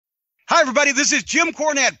Hi, everybody. This is Jim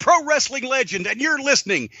Cornette, pro wrestling legend, and you're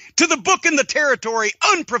listening to the Book in the Territory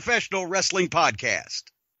Unprofessional Wrestling Podcast.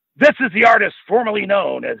 This is the artist formerly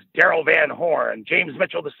known as Daryl Van Horn, James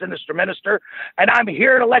Mitchell, the Sinister Minister, and I'm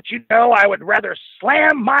here to let you know I would rather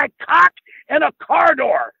slam my cock in a car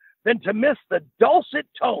door than to miss the dulcet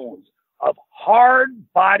tones of Hard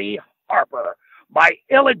Body Harper, my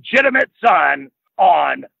illegitimate son,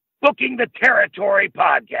 on Booking the Territory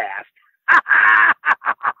podcast.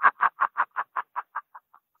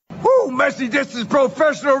 Woo, Messi, this is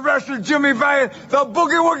professional wrestler Jimmy Valiant, the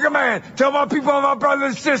Boogie Woogie Man. Tell my people and my brothers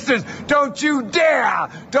and sisters, don't you dare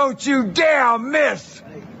miss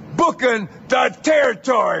Booking the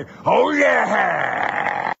Territory. Oh,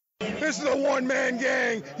 yeah. This is a one-man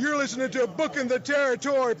gang. You're listening to Booking the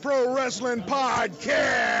Territory Pro Wrestling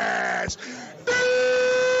Podcast.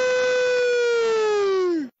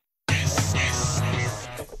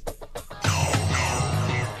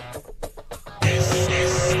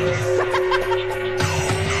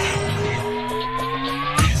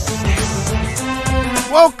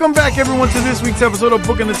 Welcome back, everyone, to this week's episode of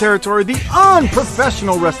Booking the Territory, the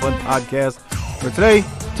Unprofessional Wrestling Podcast. For today,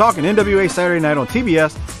 talking NWA Saturday Night on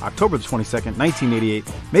TBS, October the 22nd, 1988.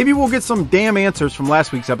 Maybe we'll get some damn answers from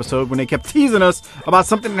last week's episode when they kept teasing us about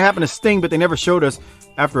something that happened to Sting, but they never showed us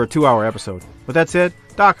after a 2-hour episode. With that said,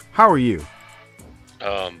 Doc, how are you?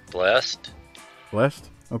 Blessed. Blessed?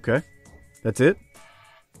 Okay. That's it?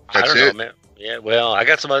 I don't know, man. Yeah, well, I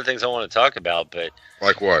got some other things I want to talk about, but...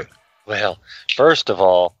 Like what? Well, first of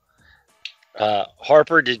all,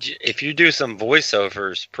 Harper, if you do some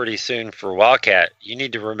voiceovers pretty soon for Wildkat, you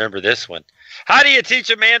need to remember this one. How do you teach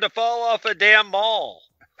a man to fall off a damn mall?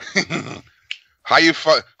 How you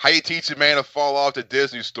teach a man to fall off the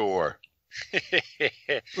Disney store?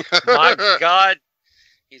 My God,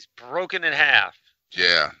 he's broken in half.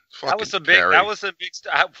 Yeah, that was a big.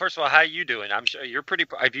 First of all, how you doing? I'm sure you're pretty.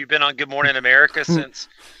 Have you been on Good Morning America since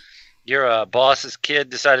your boss's kid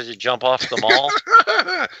decided to jump off the mall?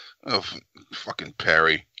 Oh, fucking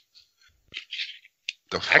Perry.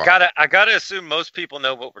 I gotta assume most people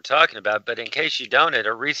know what we're talking about, but in case you don't, at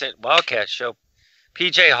a recent Wildkat show,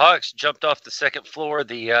 PJ Hawx jumped off the second floor of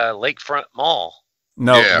the Lakefront Mall.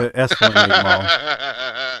 No, yeah. The Esplanade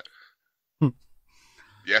Mall.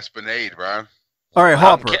 The Esplanade, bro. All right,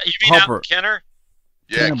 Harper. You mean Harper. Out in Kenner?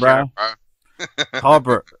 Yeah, Kenner, bro.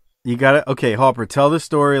 Harper, you got it. Okay, Harper, tell the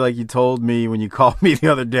story like you told me when you called me the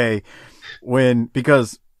other day.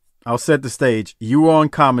 Because I'll set the stage. You were on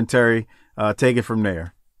commentary. Take it from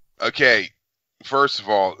there. Okay. First of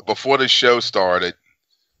all, before the show started,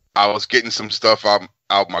 I was getting some stuff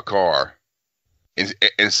out my car,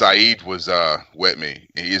 and Saeed was with me.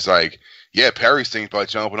 And he's like, "Yeah, Perry's thinking about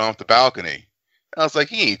jumping off the balcony." I was like,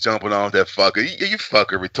 "He ain't jumping off that fucker. You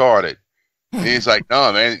fucker retarded." And he's like,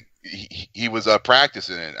 "No, man. He was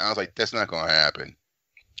practicing it." I was like, "That's not gonna happen."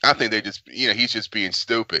 I think they just, he's just being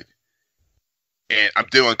stupid. And I'm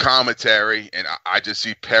doing commentary, and I just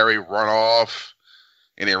see Perry run off,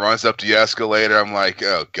 and he runs up the escalator. I'm like,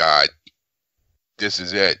 "Oh God, this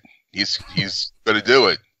is it. He's gonna do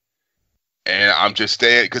it." And I'm just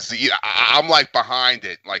staying because I'm like behind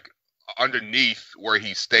it, like underneath where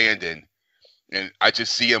he's standing, and I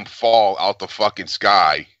just see him fall out the fucking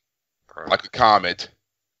sky like a comet,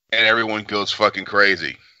 and everyone goes fucking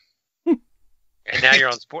crazy. And now you're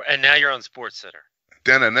on Sports Center.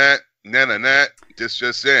 This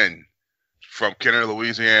just in from Kenner,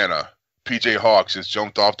 Louisiana. PJ Hawx just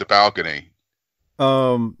jumped off the balcony.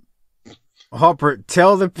 Harper,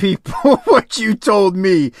 tell the people what you told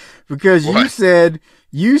me, because what?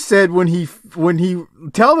 you said when he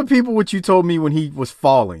tell the people what you told me when he was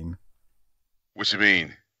falling. What you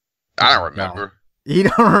mean? I don't remember. No, he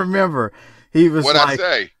don't remember. He was What'd I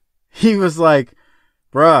say? He was like,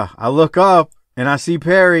 "Bruh, I look up and I see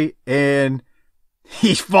Perry and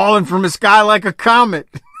he's falling from the sky like a comet."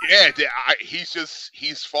 Yeah,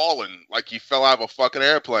 he's falling like he fell out of a fucking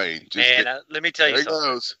airplane. Let me tell you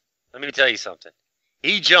something. Let me tell you something.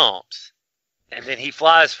 He jumps, and then he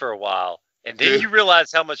flies for a while, and then you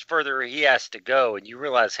realize how much further he has to go, and you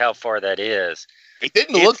realize how far that is. It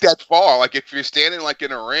didn't look that far. Like, if you're standing like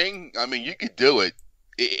in a ring, I mean, you could do it.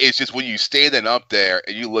 It's just when you're standing up there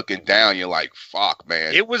and you're looking down, you're like, "Fuck,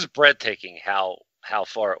 man." It was breathtaking how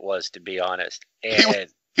far it was, to be honest. And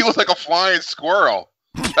he was like a flying squirrel.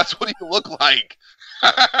 That's what he looked like.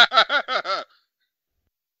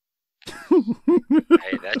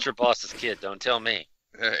 Hey, that's your boss's kid. Don't tell me.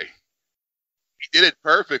 Hey, he did it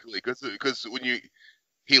perfectly because when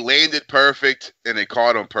he landed perfect and they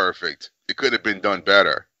caught him perfect. It could have been done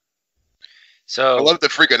better. So I love the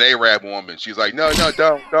freaking Arab woman. She's like, no,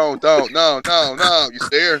 don't, no. You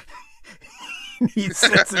see her? needs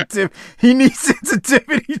sensitive. He needs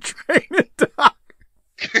sensitivity training, Doc.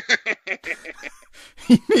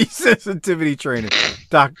 He needs sensitivity training,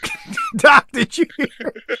 Doc. Doc, did you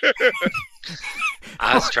hear?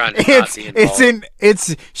 I was trying to not be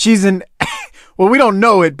involved. She's an. Well, we don't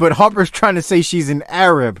know it, but Harper's trying to say she's an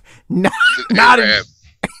Arab, not an Arab.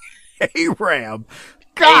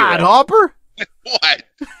 God, Arab. Harper. What?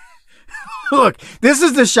 Look, this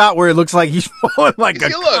is the shot where it looks like he's falling like a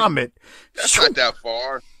comet. That's not that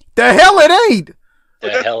far. The hell it ain't. The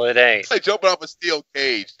hell it ain't. It's like jumping off a steel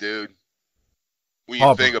cage, dude. When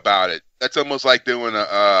you think about it, that's almost like doing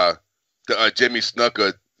the Jimmy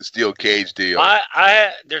Snuka steel cage deal.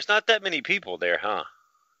 There's not that many people there, huh?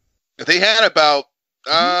 They had about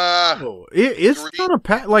it's not a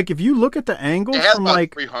pat. Like if you look at the angle from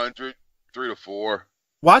like 300, 3 to 4.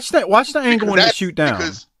 Watch the angle when they shoot down.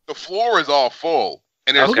 Because the floor is all full,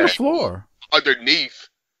 and there's look at the floor underneath.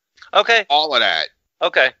 Okay. All of that.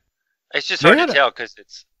 Okay. It's just hard to tell because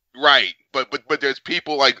it's right, but there's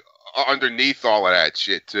people like underneath all of that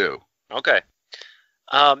shit too. Okay.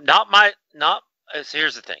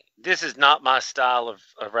 Here's the thing. This is not my style of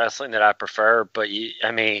wrestling that I prefer, but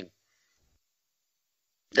I mean,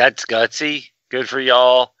 that's gutsy. Good for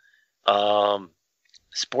y'all.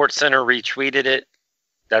 Sports Center retweeted it.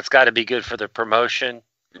 That's got to be good for the promotion.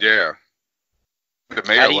 Yeah. The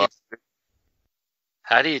mayor loves it.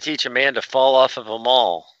 How do you teach a man to fall off of a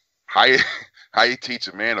mall? How you teach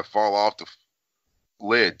a man to fall off the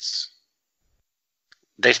lids?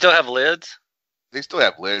 They still have lids? They still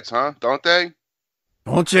have lids, huh? Don't they?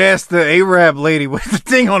 Don't you ask the Arab lady with the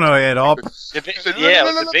thing on her head, Harper. The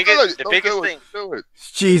biggest thing.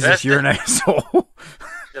 Jesus, you're an asshole.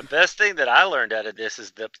 The best thing that I learned out of this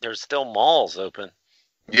is that there's still malls open.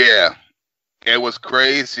 Yeah. And what's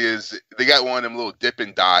crazy is they got one of them little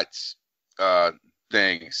Dippin' Dots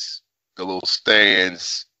things, the little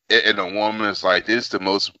stands, and the woman is like, "This is the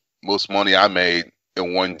most money I made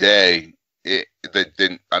in one day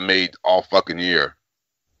that I made all fucking year."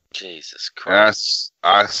 Jesus Christ!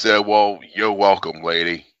 I said, "Well, you're welcome,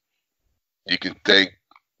 lady. You can thank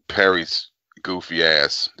Perry's goofy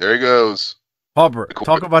ass." There he goes. Harper,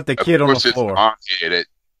 talk about the kid on the floor.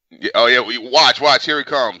 Oh yeah, watch. Here he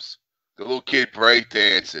comes. The little kid break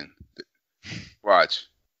dancing. Watch.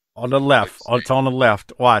 On the left. It's on the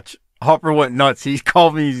left. Watch. Harper went nuts. He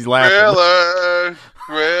called me. He's laughing.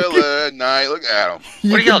 Thriller night. Look at him.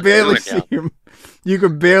 You can barely see him. You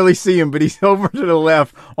can barely see him, but he's over to the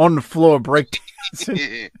left on the floor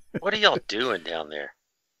breakdancing. What are y'all doing down there?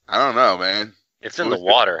 I don't know, man. It's in the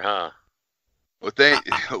water, huh? Well, there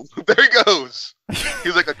he goes.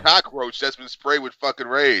 He's like a cockroach that's been sprayed with fucking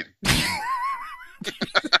Raid.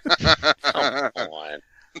 Come on.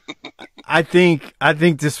 I think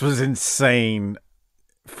this was insane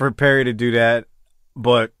for Perry to do that,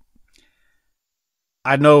 but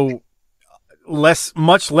I know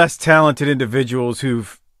much less talented individuals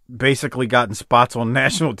who've basically gotten spots on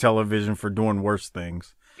national television for doing worse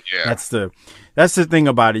things. Yeah. That's the thing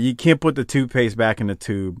about it. You can't put the toothpaste back in the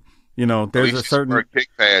tube. You know, there's a certain kick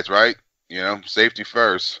pads, right? You know, safety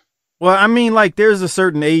first. Well, I mean, like, there's a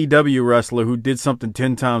certain AEW wrestler who did something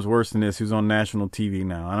 10 times worse than this who's on national TV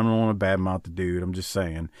now. I don't want to badmouth the dude. I'm just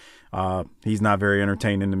saying. He's not very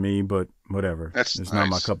entertaining to me, but whatever. It's nice. Not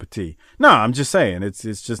my cup of tea. No, I'm just saying. It's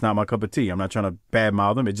just not my cup of tea. I'm not trying to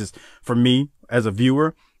badmouth him. It's just, for me, as a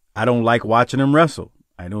viewer, I don't like watching him wrestle.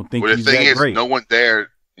 I don't think he's that great. The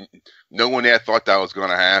thing is, no one there thought that was going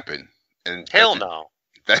to happen. And hell no.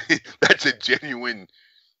 That's a genuine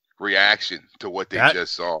reaction to what they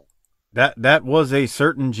just saw. That was a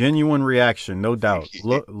certain genuine reaction, no doubt.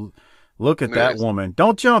 Look at that woman.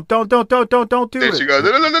 Don't jump. Don't do it. She goes,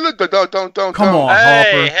 no, don't. Come on,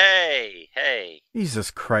 Harper. Hey.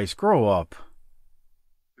 Jesus Christ, grow up.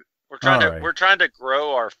 We're trying to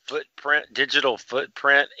grow our digital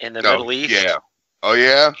footprint in the Middle East. Yeah. Oh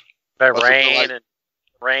yeah.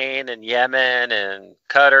 Bahrain and Yemen and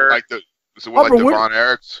Qatar. Harper, Devon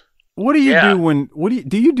Eric's. What do you do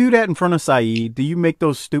do you do that in front of Saeed? Do you make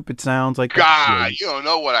those stupid sounds like that? God, you don't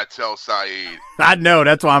know what I tell Saeed. I know,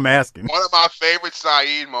 that's why I'm asking. One of my favorite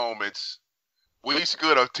Saeed moments, we used to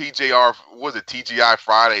go to TGI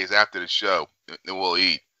Fridays after the show, and we'll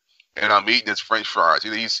eat. And I'm eating his French fries.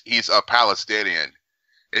 He's a Palestinian.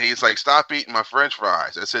 And he's like, "Stop eating my French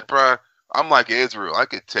fries." I said, "Bruh, I'm like Israel. I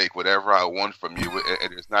could take whatever I want from you,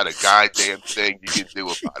 and there's not a goddamn thing you can do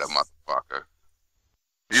about it, motherfucker."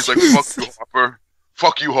 He's like, "Fuck you, Harper.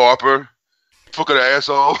 Fuck you, Harper. Fucking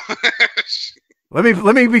asshole."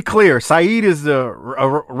 Let me be clear. Saeed is a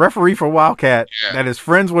referee for Wildkat that is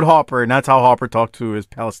friends with Harper, and that's how Harper talked to his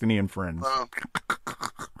Palestinian friends.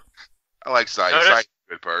 I like Saeed. Notice- Saeed's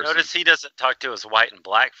a good person. Notice he doesn't talk to his white and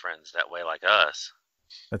black friends that way like us.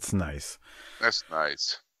 That's nice. That's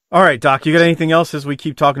nice. All right, Doc, you got anything else as we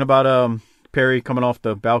keep talking about Perry coming off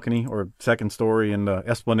the balcony or second story in the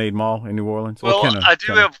Esplanade Mall in New Orleans? Well, I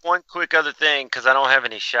do have one quick other thing because I don't have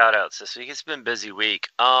any shout-outs this week. It's been a busy week.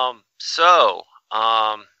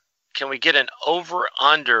 Can we get an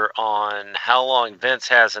over-under on how long Vince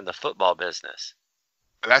has in the football business?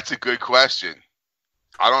 That's a good question.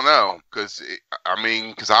 I don't know because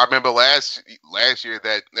I remember last year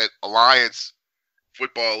that Alliance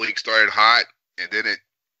Football League started hot, and then it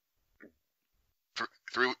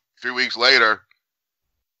 3 weeks later,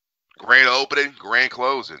 grand opening, grand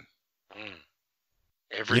closing.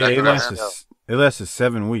 It lasted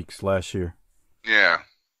 7 weeks last year. Yeah.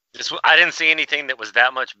 I didn't see anything that was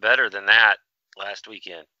that much better than that last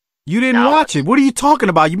weekend. You didn't watch it. What are you talking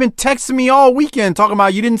about? You've been texting me all weekend talking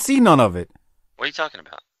about you didn't see none of it. What are you talking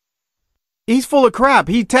about? He's full of crap.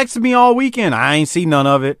 He texted me all weekend. I ain't see none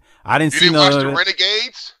of it. I didn't see none of it. You didn't watch the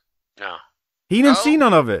Renegades? No. He didn't see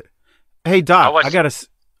none of it. Hey, Doc, I gotta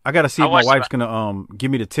see if my wife's gonna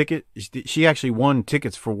give me the ticket. She actually won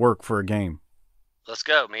tickets for work for a game. Let's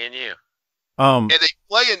go, me and you. And they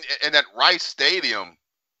play in that Rice Stadium.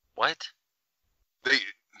 What?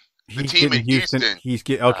 The team in Houston. He's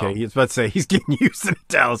about to say he's getting Houston and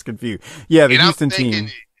Dallas confused. Yeah, the Houston team.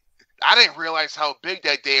 I didn't realize how big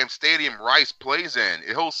that damn stadium Rice plays in.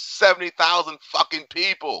 It holds 70,000 fucking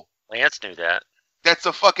people. Lance knew that. That's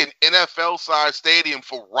a fucking NFL-sized stadium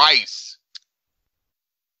for Rice.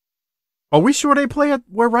 Are we sure they play at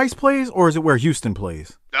where Rice plays, or is it where Houston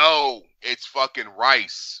plays? No, it's fucking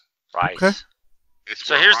Rice. Rice. Okay.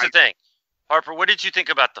 So here's the thing. Harper, what did you think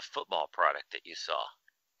about the football product that you saw?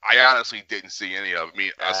 I honestly didn't see any of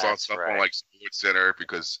it. I saw stuff on like Sports Center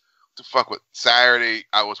because what the fuck with Saturday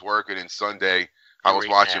I was working and Sunday I was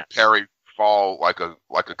watching Perry fall like a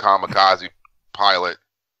kamikaze pilot.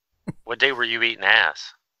 What day were you eating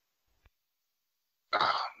ass?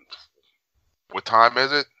 What time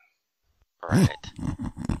is it? Right.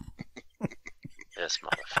 This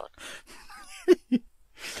motherfucker.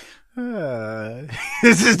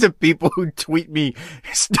 This is the people who tweet me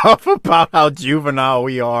stuff about how juvenile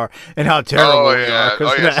we are and how terrible we are.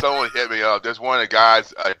 Oh yeah, someone hit me up. There's one of the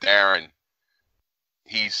guys, Darren.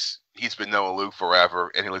 He's been knowing Luke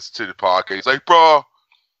forever, and he listens to the podcast. He's like, bro,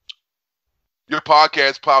 your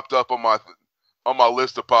podcast popped up on my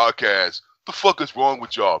list of podcasts. The fuck is wrong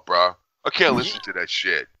with y'all, bro? I can't listen to that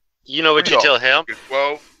shit. You know what you tell him?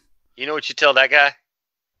 12? You know what you tell that guy?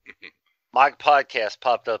 My podcast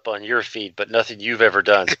popped up on your feed, but nothing you've ever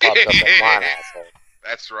done popped up on mine, asshole.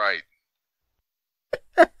 That's right.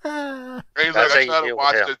 He's like,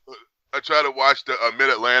 I tried to watch the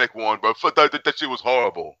Mid-Atlantic one, but that shit was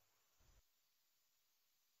horrible.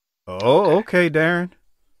 Oh, okay, Darren.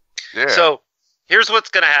 Yeah. So here's what's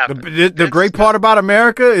going to happen. The great part about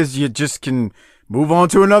America is you just can move on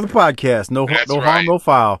to another podcast. No harm, no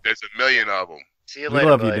foul. There's a million of them. See you later,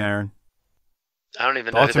 we love bud. you, Darren. I don't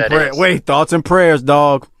even know who that is. Wait, thoughts and prayers,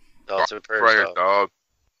 dog. Thoughts and prayers, dog.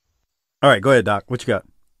 All right, go ahead, Doc. What you got?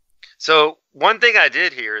 So one thing I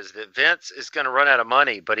did hear is that Vince is going to run out of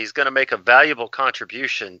money, but he's going to make a valuable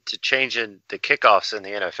contribution to changing the kickoffs in the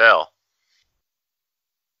NFL.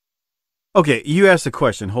 Okay, you asked the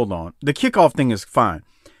question. Hold on. The kickoff thing is fine.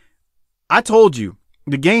 I told you,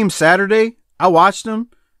 the game Saturday, I watched them.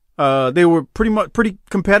 They were pretty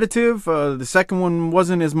competitive. The second one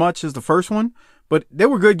wasn't as much as the first one, but they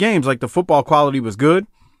were good games. Like the football quality was good.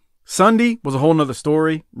 Sunday was a whole nother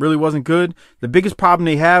story. Really wasn't good. The biggest problem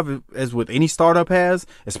they have, as with any startup has,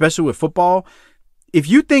 especially with football, if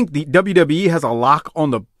you think the WWE has a lock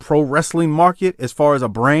on the pro wrestling market as far as a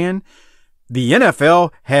brand, the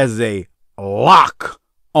NFL has a lock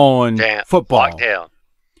on football. Lockdown.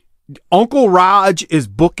 Uncle Raj is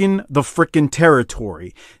booking the frickin'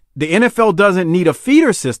 territory. The NFL doesn't need a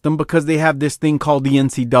feeder system because they have this thing called the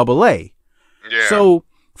NCAA. Yeah. So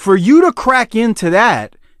for you to crack into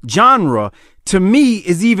that genre, to me,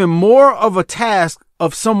 is even more of a task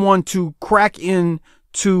of someone to crack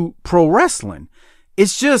into pro wrestling.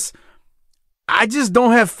 It's just, I just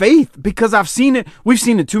don't have faith because I've seen it. We've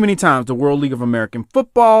seen it too many times. The World League of American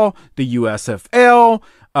Football, the USFL.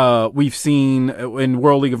 We've seen when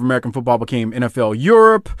World League of American Football became NFL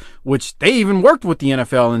Europe, which they even worked with the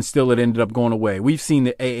NFL and still it ended up going away. We've seen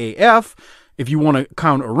the AAF. If you want to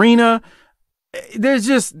count Arena, there's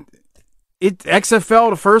just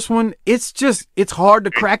XFL, the first one. It's hard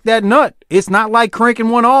to crack that nut. It's not like cranking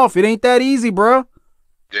one off. It ain't that easy, bro.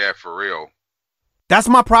 Yeah, for real. That's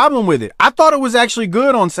my problem with it. I thought it was actually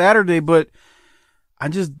good on Saturday, but I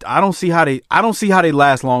don't see how they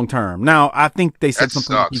last long term. Now, I think they said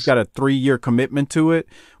something like he's got a 3-year commitment to it.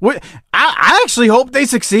 I actually hope they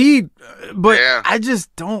succeed, but I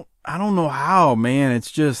don't know how, man.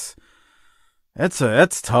 It's just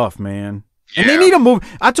that's tough, man. Yeah. And they need to move.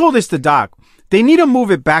 I told this to Doc. They need to move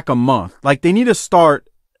it back a month. Like they need to start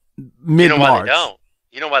mid-March.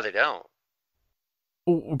 You know why they don't?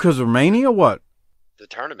 Because of Romania or what? The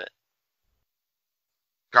tournament.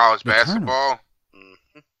 College basketball.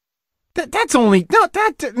 That's only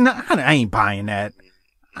I ain't buying that.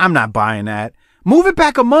 I'm not buying that. Move it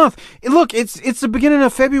back a month. Look, it's the beginning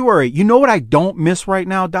of February. You know what I don't miss right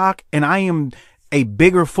now, Doc? And I am a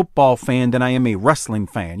bigger football fan than I am a wrestling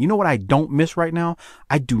fan. You know what I don't miss right now?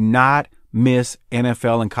 I do not miss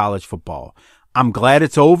NFL and college football. I'm glad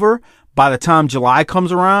it's over. By the time July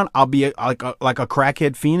comes around, I'll be like a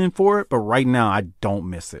crackhead fiending for it. But right now, I don't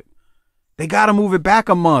miss it. They got to move it back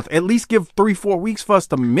a month. At least give 3-4 weeks for us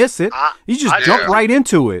to miss it. You just jump right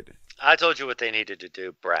into it. I told you what they needed to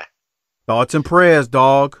do, bruh. Thoughts and prayers,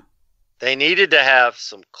 dog. They needed to have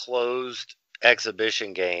some closed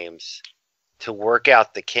exhibition games to work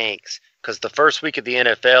out the kinks. Because the first week of the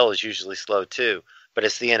NFL is usually slow too. But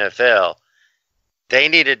it's the NFL. They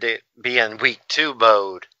needed to be in week 2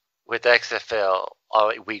 mode with XFL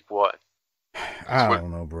week 1. I don't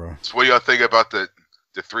know, bro. So what do y'all think about the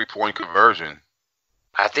 3-point conversion?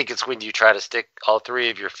 I think it's when you try to stick all 3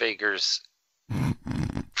 of your fingers.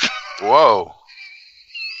 Whoa.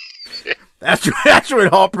 That's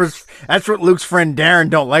what Luke's friend Darren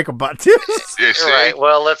don't like about this. Yeah, right.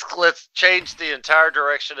 Well, let's change the entire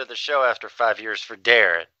direction of the show after 5 years for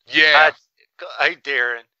Darren. Yeah. Hey,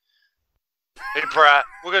 Darren. Hey, Bri.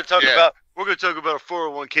 We're gonna talk about a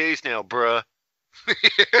 401ks now, bruh.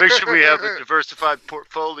 Make sure we have a diversified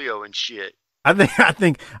portfolio and shit. I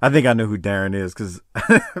think I know who Darren is because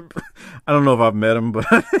I don't know if I've met him, but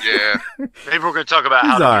yeah. Maybe we're going to talk about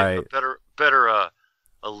how to right. get a better a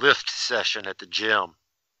lift session at the gym.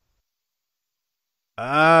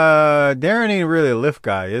 Darren ain't really a lift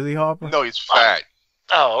guy, is he, Harper? No, he's fat.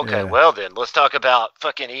 Oh, okay. Yeah. Well then, let's talk about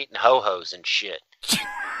fucking eating ho-hos and shit.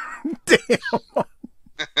 Damn.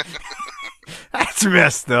 That's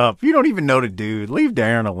messed up. You don't even know the dude. Leave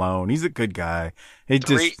Darren alone. He's a good guy.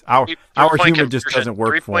 Our humor just doesn't work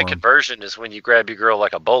for him. 3-point conversion is when you grab your girl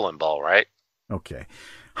like a bowling ball, right? Okay.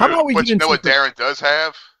 How about we? But you know what Darren does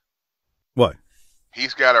have? What?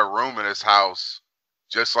 He's got a room in his house,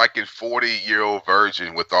 just like in 40-Year-Old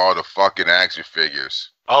Virgin, with all the fucking action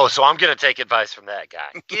figures. Oh, so I'm gonna take advice from that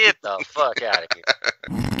guy. Get the fuck out of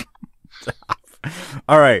here.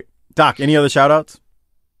 All right, Doc. Any other shout-outs?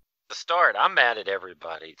 The start. I'm mad at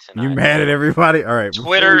everybody tonight. You mad at everybody? All right.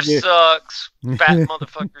 Twitter sucks. Fat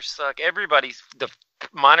motherfuckers suck. Everybody's the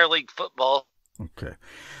minor league football. Okay.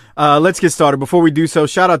 Let's get started. Before we do so,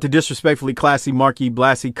 shout out to Disrespectfully Classy, Marky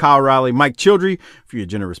Blassie, Kyle Riley, Mike Childry for your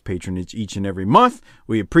generous patronage each and every month.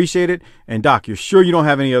 We appreciate it. And Doc, you're sure you don't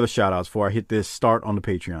have any other shout outs before I hit this start on the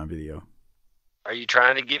Patreon video? Are you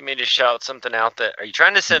trying to get me to shout something out that? Are you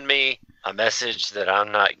trying to send me a message that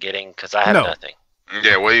I'm not getting because I have nothing?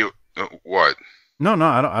 Yeah, what? No,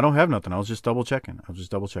 I don't have nothing. I was just double checking.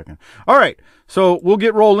 All right, so we'll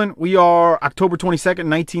get rolling. We are October 22nd,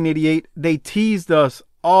 1988. They teased us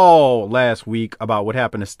all last week about what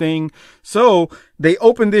happened to Sting. So they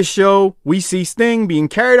opened this show. We see Sting being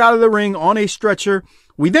carried out of the ring on a stretcher.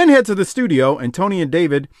 We then head to the studio, and Tony and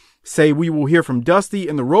David say we will hear from Dusty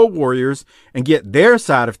and the Road Warriors and get their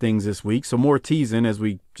side of things this week. So more teasing as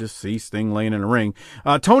we just see Sting laying in the ring.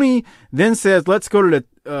 Tony then says, let's go to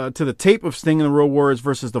the tape of Sting and the Road Warriors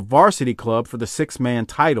versus the Varsity Club for the 6-man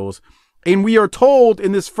titles. And we are told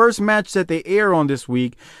in this first match that they air on this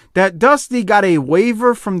week that Dusty got a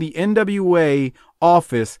waiver from the NWA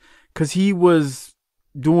office because he was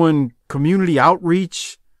doing community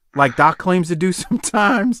outreach like Doc claims to do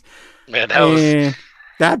sometimes. Man,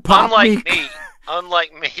 that popped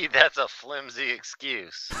Unlike me, that's a flimsy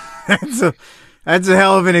excuse. That's a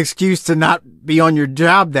hell of an excuse to not be on your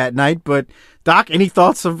job that night. But Doc, any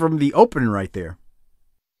thoughts from the opening right there?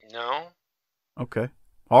 No. Okay.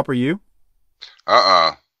 Harper, you?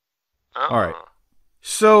 Uh-uh. All right.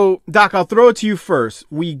 So, Doc, I'll throw it to you first.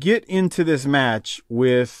 We get into this match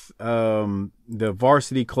with the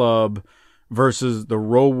Varsity Club versus the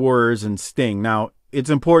Road Warriors and Sting. Now, it's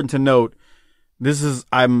important to note, this is,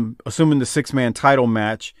 I'm assuming, the 6-man title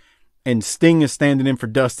match, and Sting is standing in for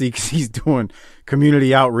Dusty because he's doing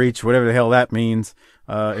community outreach, whatever the hell that means,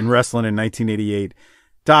 in wrestling in 1988.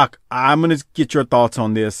 Doc, I'm going to get your thoughts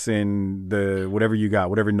on this and whatever you got,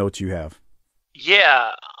 whatever notes you have.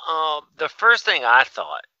 Yeah, the first thing I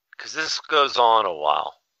thought, because this goes on a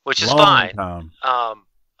while, which is Long fine. time.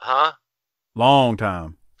 Huh? Long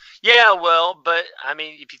time. Yeah, well, but I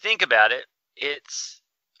mean, if you think about it, it's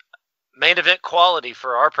main event quality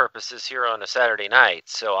for our purposes here on a Saturday night,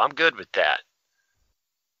 so I'm good with that.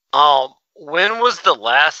 When was the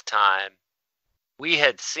last time we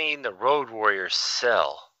had seen the Road Warriors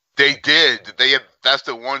sell? They did. That's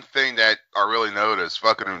the one thing that I really noticed.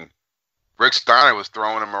 Fucking Rick Steiner was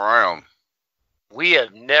throwing them around. We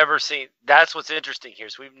have never seen. That's what's interesting here.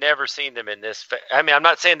 Is we've never seen them in this. I mean, I'm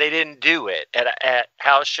not saying they didn't do it at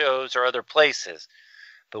house shows or other places,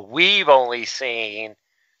 but we've only seen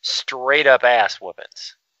straight up ass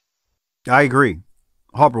whoopings. I agree.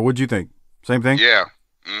 Harper, what'd you think? Same thing? Yeah.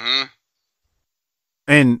 Mm-hmm.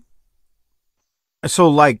 And so,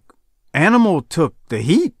 like, Animal took the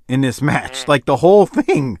heat in this match, like the whole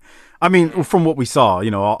thing. I mean, from what we saw,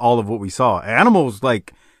 all of what we saw, Animal's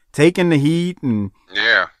like taking the heat, and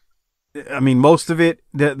yeah, I mean, most of it.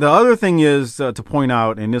 The other thing is to point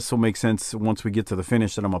out, and this will make sense once we get to the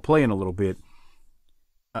finish that I'm gonna play in a little bit.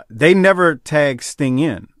 They never tag Sting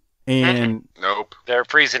in, and nope, they're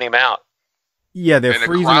freezing him out. Yeah, they're and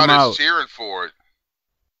freezing the crowd him out. is cheering for it.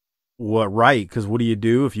 Well, right, because what do you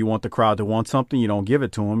do if you want the crowd to want something? You don't give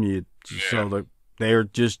it to them. So they're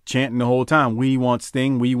just chanting the whole time. We want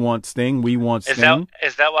Sting. We want Sting. We want Sting.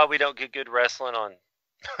 Is that why we don't get good wrestling on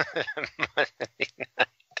Monday night?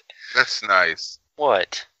 That's nice.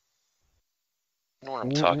 What? I know what I'm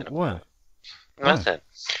talking about. What? Nothing.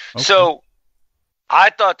 Okay. So, I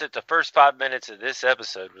thought that the first 5 minutes of this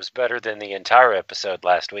episode was better than the entire episode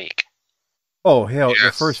last week. Oh, hell, Yes.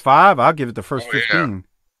 The first 5? I'll give it the first 15. Yeah.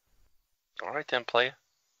 All right, then, playa.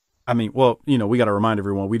 I mean, well, we got to remind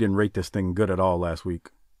everyone we didn't rate this thing good at all last week.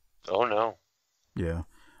 Oh, no. Yeah.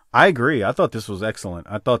 I agree. I thought this was excellent.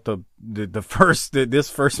 I thought this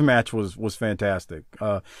first match was fantastic.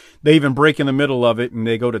 They even break in the middle of it, and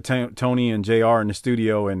they go to Tony and JR in the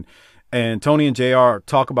studio, and Tony and JR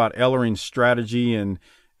talk about Ellering's strategy, and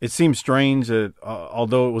it seems strange that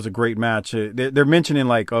although it was a great match, they're mentioning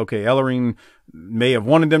like, okay, Ellering may have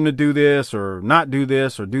wanted them to do this or not do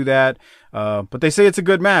this or do that, but they say it's a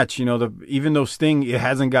good match. Even though Sting it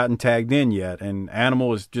hasn't gotten tagged in yet, and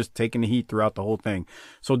Animal is just taking the heat throughout the whole thing.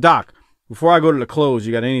 So, Doc, before I go to the close,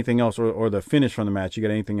 you got anything else, or the finish from the match? You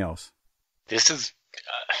got anything else? This is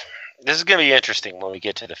going to be interesting when we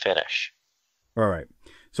get to the finish. All right.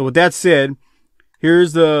 So with that said,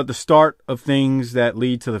 here's the start of things that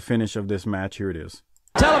lead to the finish of this match. Here it is.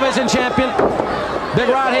 Television champion. Big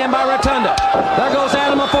right hand by Rotunda. There goes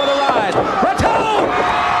Animal for the ride. Rotunda!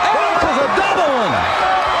 It was a double one.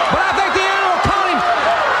 But I think the Animal caught him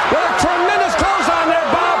with a tremendous clothesline there,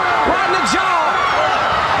 Bob. Right in the jaw.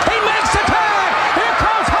 He makes the tag. Here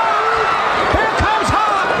comes Hawk. Here comes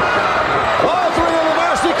Hawk. All three of the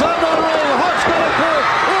varsity club on the ring. Hawk's going to clear.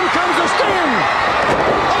 In comes the Sting.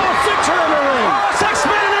 All six are in the ring. All 6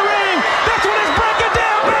 men in the ring. That's what it's breaking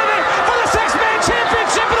down, baby, for the 6-man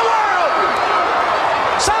championship of the world.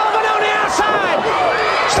 Sullivan on the outside.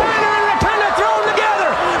 Steiner and Rotunda thrown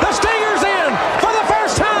together. The Stinger's in for the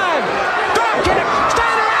first time. Drop kick.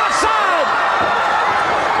 Steiner outside.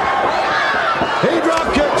 He drop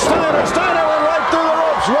kicked Steiner. Steiner went right through the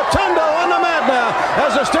ropes. Rotunda on the mat now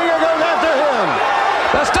as the Stinger goes after him.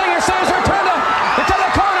 The Stinger sends Rotunda into the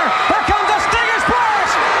corner. Here comes the Stinger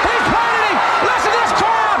splash. He's planted him. Listen to this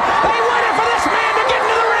crowd. They waited for this man to get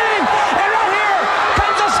into the ring. And right here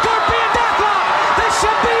comes the Scorpion Deathlock. This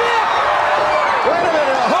should be it. Wait a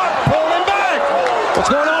minute. Hawk pulled him back. What's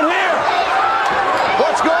going on here?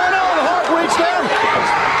 What's going on? Hawk reached down.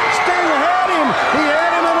 Sting had him. He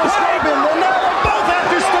had him in the Scorpion. And now they're both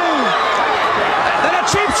after Sting. Then a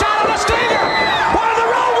cheap shot on the Stinger. What are the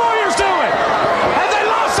Road Warriors doing? Have they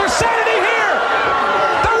lost their sanity here?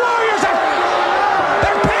 The Warriors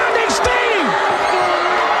they're pounding Sting.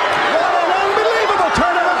 What an unbelievable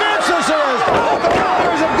turn of events this is. The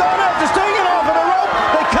Warriors have gone after Sting and off of the rope.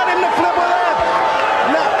 They cut him to flip with that.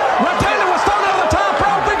 Now, Rotunda was thrown over the top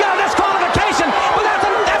rope. We got a disqualification, but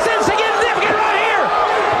that's insignificant right here.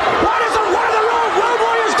 What are the Road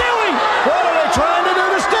Warriors doing? What are they trying to do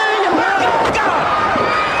to Sting? And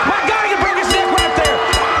my God, he can break his neck right there.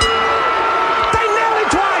 They nailed him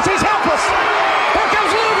twice. He's helpless. Here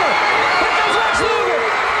comes Luger. Here comes Lex Luger.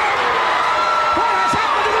 What has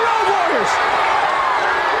happened to the Road Warriors?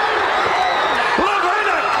 Luger in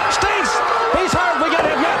it. Stinks. He's hurt. We got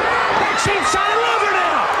him. That cheap shot at Luger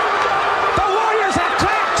now. The Warriors have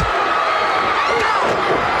cracked.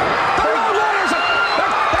 The Road Warriors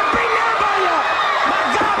they're beating everybody up. My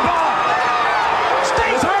God, Bob.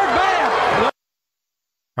 Sting's hurt bad.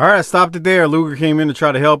 All right, I stopped it there. Luger came in to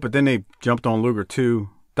try to help, but then they jumped on Luger too.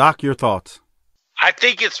 Doc, your thoughts? I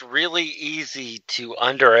think it's really easy to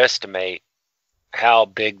underestimate how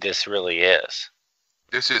big this really is.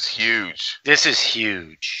 This is huge. This is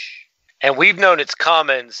huge. And we've known it's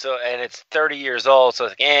coming, and it's 30 years old, so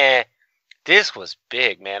it's like, this was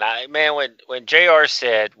big, man. When JR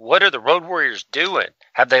said, what are the Road Warriors doing?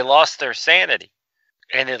 Have they lost their sanity?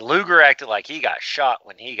 And then Luger acted like he got shot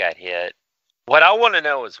when he got hit. What I want to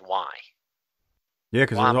know is why. Yeah,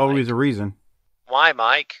 because there's always a reason. Why,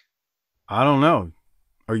 Mike? I don't know.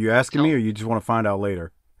 Are you asking me, or you just want to find out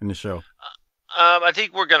later in the show? I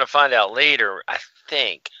think we're going to find out later, I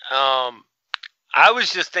think. I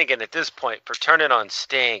was just thinking at this point, for turning on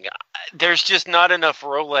Sting, there's just not enough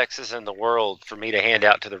Rolexes in the world for me to hand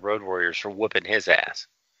out to the Road Warriors for whooping his ass.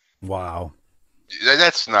 Wow.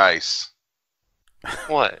 That's nice.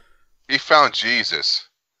 What? He found Jesus.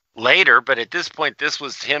 Later, but at this point, this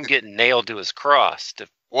was him getting nailed to his cross to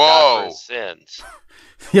Whoa. die for his sins.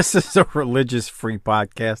 This is a religious-free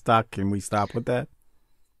podcast, Doc. Can we stop with that?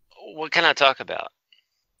 What can I talk about?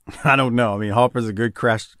 I don't know. I mean, Harper's a good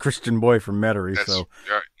Christian boy from Metairie, so.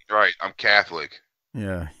 Right. I'm Catholic.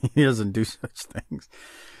 Yeah, he doesn't do such things.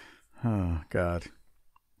 Oh, God.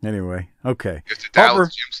 Anyway, okay. Is the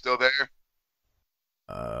Dallas gym still there?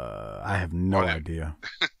 I have no idea.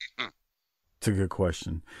 It's a good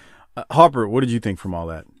question. Harper, what did you think from all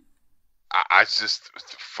that? I just,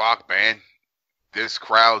 fuck, man. This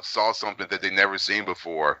crowd saw something that they never seen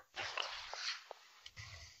before.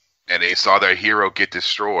 And they saw their hero get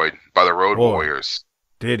destroyed by the Road Warriors.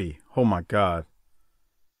 Did he? Oh, my God.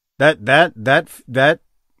 That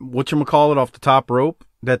whatchamacallit off the top rope,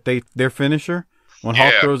 their finisher, when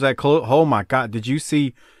Hawk throws that oh, my God. Did you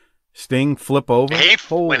see Sting flip over?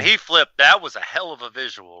 When he flipped, that was a hell of a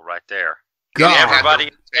visual right there. God.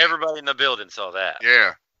 Everybody in the building saw that.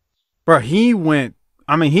 Yeah. Bro, he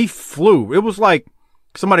flew. It was like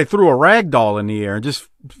somebody threw a rag doll in the air and just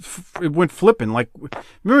it went flipping. Like,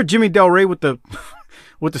 remember Jimmy Del Rey with the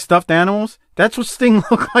stuffed animals? That's what Sting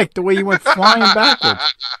looked like, the way he went flying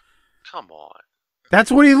backwards. Come on.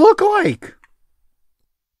 That's what he looked like.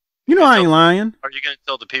 You know I ain't lying. Are you going to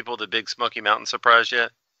tell the people the Big Smoky Mountain surprise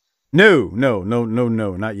yet? No,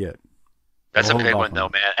 not yet. That's a big one, though,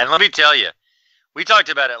 man. And let me tell you, we talked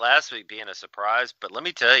about it last week being a surprise, but let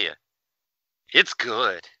me tell you, it's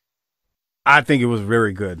good. I think it was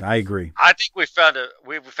very good. I agree. I think we found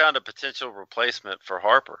a potential replacement for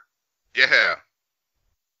Harper. Yeah.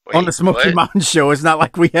 On the Smoky Mountain show, it's not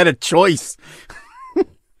like we had a choice.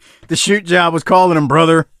 The shoot job was calling him,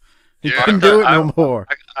 brother. He couldn't do it no more.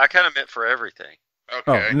 I kind of meant for everything.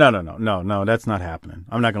 Okay. Oh, no, that's not happening.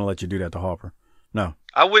 I'm not going to let you do that to Harper. No.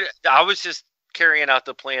 I was just carrying out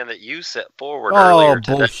the plan that you set forward earlier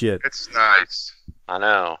today. Oh, bullshit. It's nice. I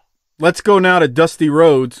know. Let's go now to Dusty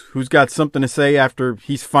Rhodes, who's got something to say after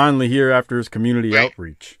he's finally here after his community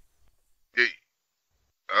outreach.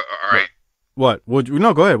 All right. What?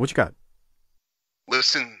 No, go ahead. What you got?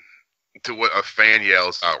 Listen to what a fan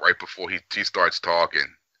yells out right before he starts talking.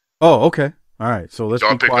 Oh, okay. All right. So let's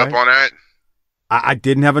Don't pick up on that? I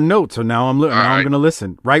didn't have a note, so now I'm going to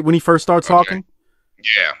listen. Right when he first starts talking?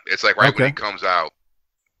 Yeah, it's like when he comes out.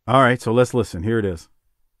 All right, so let's listen. Here it is.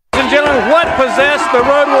 Ladies and gentlemen, what possessed the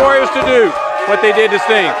Road Warriors to do what they did to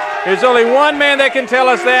Sting? There's only one man that can tell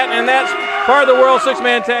us that, and that's part of the World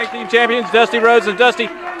Six-Man Tag Team Champions, Dusty Rhodes. And Dusty,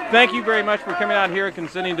 thank you very much for coming out here and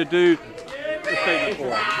consenting to do the statement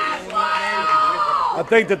for us. I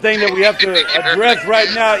think the thing that we have to address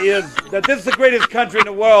right now is that this is the greatest country in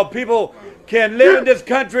the world. People can live in this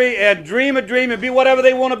country and dream a dream and be whatever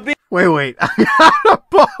they want to be. Wait. I gotta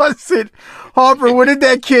pause it. Harper, what did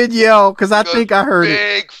that kid yell? Because I think I heard it.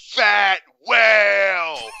 Big fat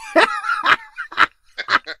whale.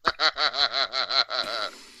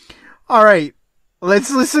 All right,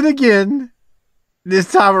 let's listen again this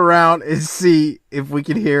time around and see if we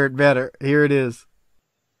can hear it better. Here it is.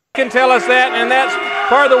 Can tell us that, and that's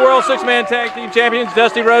part of the World Six-Man Tag Team Champions,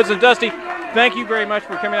 Dusty Rhodes. And Dusty, thank you very much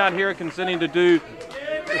for coming out here and consenting to do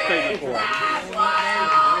the statement for us.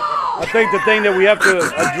 I think the thing that we have to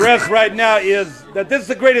address right now is that this is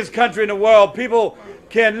the greatest country in the world. People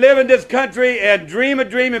can live in this country and dream a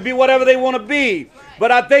dream and be whatever they want to be.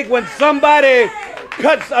 But I think when somebody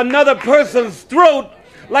cuts another person's throat,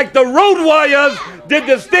 like the Road Warriors did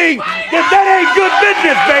to Sting, then that ain't good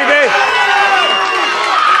business, baby.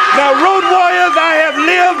 Now, Road Warriors, I have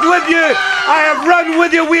lived with you. I have run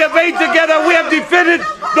with you. We have ate together. We have defended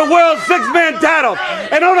the World Six-Man title.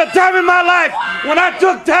 And on a time in my life when I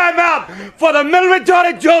took time out for the mentally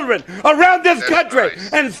retarded children around this country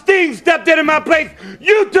and Sting stepped in my place,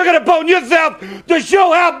 you took it upon yourself to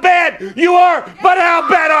show how bad you are. But how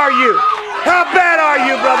bad are you? How bad are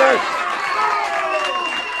you, brother?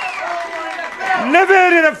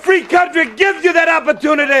 Living in a free country gives you that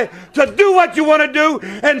opportunity to do what you want to do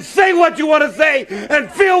and say what you want to say and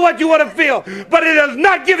feel what you want to feel. But it does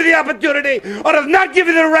not give you the opportunity or does not give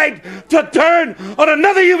you the right to turn on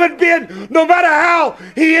another human being, no matter how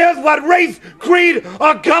he is, what race, creed,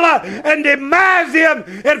 or color, and demise him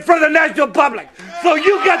in front of the national public. So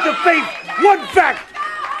you got to face one fact.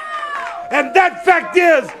 And that fact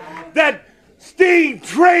is that Sting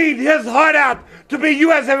trained his heart out to be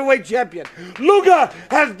U.S. heavyweight champion. Luger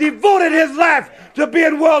has devoted his life to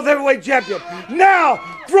being world heavyweight champion. Now,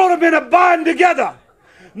 throw them in a bond together.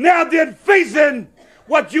 Now then, facing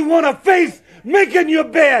what you want to face, making your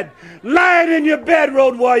bed, lying in your bed,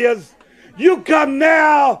 Road Warriors. You come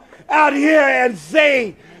now out here and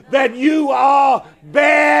say that you are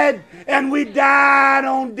bad and we dine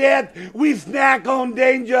on death, we snack on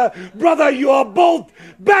danger. Brother, you are both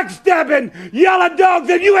backstabbing yellow dogs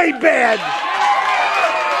and you ain't bad.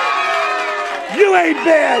 You ain't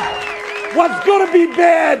bad. What's going to be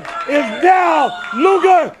bad is now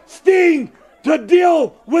Luger, Sting, to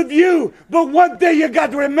deal with you. But one thing you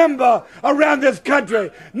got to remember around this country.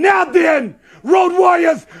 Now then, Road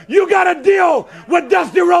Warriors, you got to deal with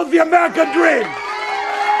Dusty Rhodes, the American Dream.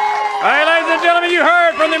 All right, ladies and gentlemen, you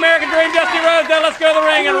heard from the American Dream, Dusty Rhodes. Now let's go to the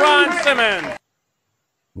ring and Ron Simmons.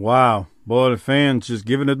 Wow. Boy, the fans just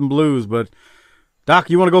giving it the blues. But, Doc,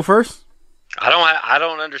 you want to go first? I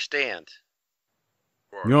don't understand.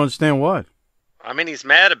 You don't understand what? I mean, he's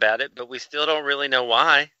mad about it, but we still don't really know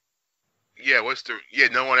why. Yeah,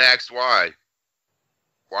 no one asked why.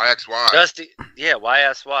 Why ask why? Dusty, yeah, why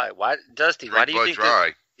ask why? Why, Dusty, Drink why do you Bud think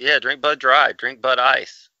Dry. drink Bud Dry, drink Bud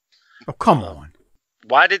Ice. Oh, come on.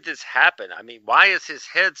 Why did this happen? I mean, why is his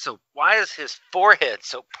forehead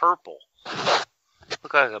so purple?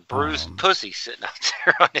 Look like a bruised pussy sitting out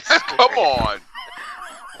there on his Come on.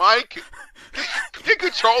 Mike, get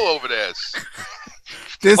control over this.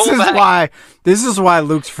 This is why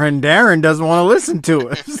Luke's friend Darren doesn't want to listen to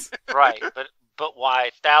us. Right, but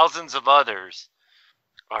why thousands of others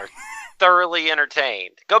are thoroughly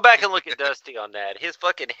entertained. Go back and look at Dusty on that. His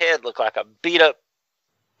fucking head looked like a beat up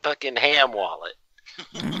fucking ham wallet.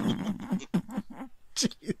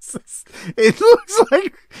 Jesus. It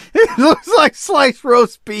looks like sliced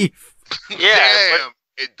roast beef. Yeah. Damn,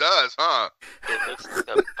 it does, huh? It looks like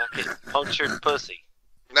a fucking punctured pussy.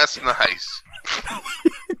 That's nice.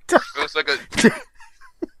 It looks like a...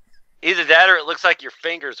 Either that or it looks like your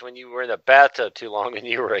fingers when you were in the bathtub too long when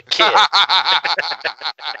you were a kid.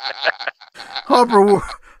 Harper,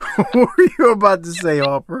 what were you about to say,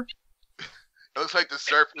 Harper? It looks like the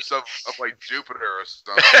surface of like Jupiter or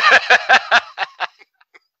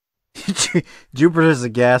something. Jupiter's a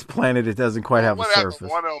gas planet. It doesn't quite have a surface.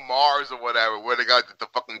 One on Mars or whatever, where they got the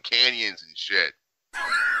fucking canyons and shit.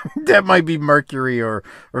 That might be Mercury or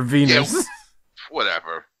Venus. Yeah,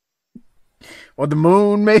 whatever. Or the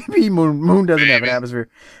moon, maybe. Moon doesn't have an atmosphere.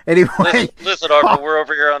 Anyway. Listen, Harper, we're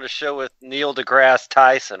over here on the show with Neil deGrasse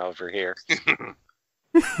Tyson over here.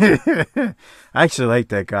 I actually like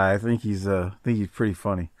that guy. I think he's pretty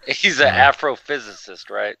funny. He's an astrophysicist,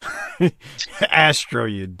 right? Astro,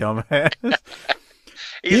 you dumbass.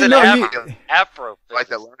 He's an astrophysicist. Like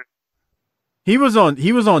that learning. He was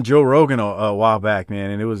on Joe Rogan a while back,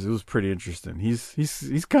 man, and it was pretty interesting.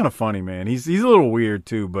 He's kind of funny, man. He's a little weird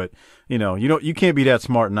too, but you can't be that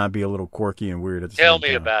smart and not be a little quirky and weird at the same time. Tell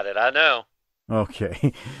me about it. I know.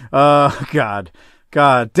 Okay.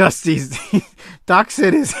 God, Dusty's Doc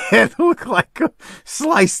said his head looked like a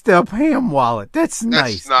sliced up ham wallet. That's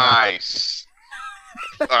nice. Nice.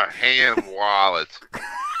 A ham wallet.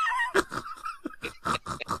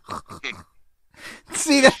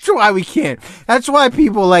 See, that's why we can't. That's why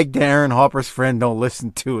people like Darren, Harper's friend, don't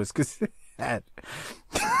listen to us. Because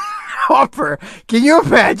Harper, can you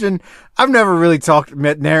imagine? I've never really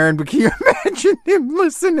met Darren, but can you imagine him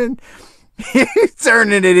listening? He's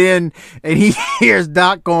turning it in, and he hears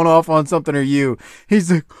Doc going off on something or you. He's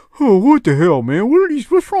like, "Oh, what the hell, man?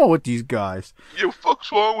 What's wrong with these guys?" Yeah,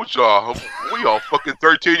 what's wrong with y'all? We all fucking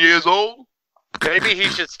 13 years old. Maybe he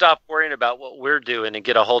should stop worrying about what we're doing and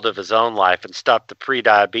get a hold of his own life and stop the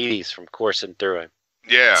pre-diabetes from coursing through him.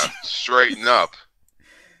 Yeah, straighten up.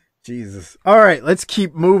 Jesus. All right, let's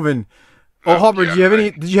keep moving. Oh, Harper, yeah,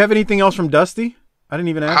 did you have anything else from Dusty? I didn't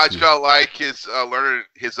even ask I you. felt like his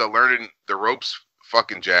learning the ropes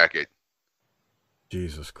fucking jacket.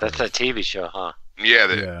 Jesus Christ. That's a TV show, huh?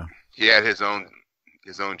 Yeah. He had his own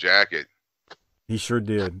jacket. He sure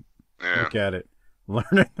did. Yeah. Look at it.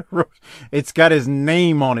 Learning the ropes. It's got his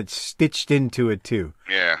name on it stitched into it too.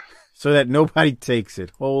 Yeah. So that nobody takes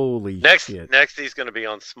it. Holy shit. Next he's going to be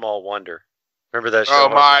on Small Wonder. Remember that show? Oh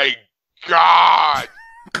my God.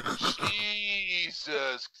 Jeez.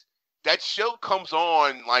 Jesus. That show comes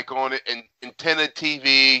on like on an antenna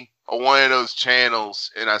TV or one of those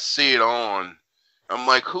channels, and I see it on. I'm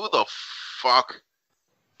like, who the fuck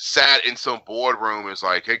sat in some boardroom and is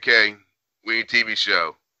like, okay, we need a TV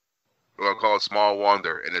show. We're going to call it Small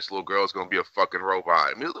Wonder, and this little girl's going to be a fucking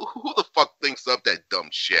robot. I mean, who the fuck thinks up that dumb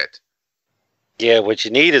shit? Yeah, what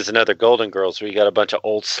you need is another Golden Girls where you got a bunch of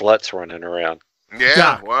old sluts running around. Yeah,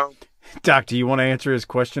 Doc, well. Doc, do you want to answer his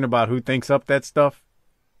question about who thinks up that stuff?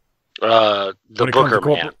 The Booker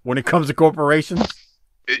man. When it comes to corporations?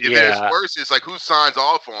 If it's worse, it's like who signs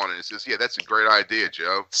off on it? It says, yeah, that's a great idea,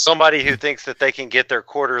 Joe. Somebody who thinks that they can get their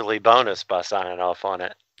quarterly bonus by signing off on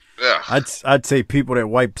it. Yeah. I'd say people that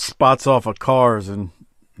wipe spots off of cars and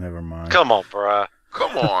never mind. Come on, bruh.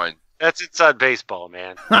 Come on. That's inside baseball,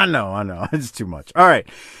 man. I know. It's too much. All right.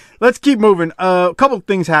 Let's keep moving. A couple of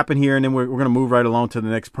things happen here, and then we're going to move right along to the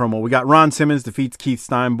next promo. We got Ron Simmons defeats Keith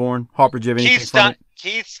Steinborn. Harper, do you have anything from it?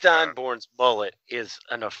 Keith Steinborn's mullet is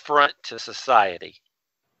an affront to society.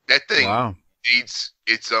 That thing needs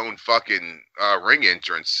its own fucking ring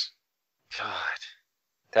entrance. God,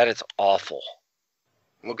 that is awful.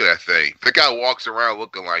 Look at that thing. If the guy walks around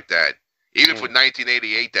looking like that, even for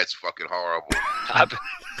 1988, that's fucking horrible.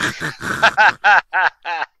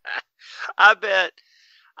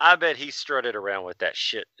 I bet he strutted around with that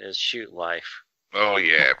shit in his shoot life. Oh,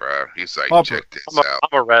 yeah, bro. He's like, check this out.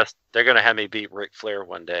 I'm arrested. They're going to have me beat Ric Flair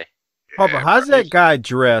one day. Harper, how's that guy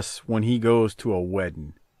dress when he goes to a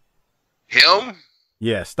wedding? Him?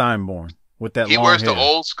 Yeah, Steinborn. With that he long wears hair. the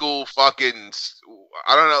old school fucking,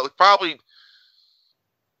 I don't know, probably,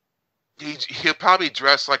 he'll probably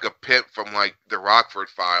dress like a pimp from like the Rockford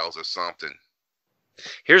Files or something.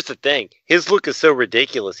 Here's the thing. His look is so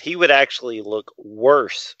ridiculous. He would actually look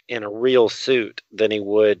worse in a real suit than he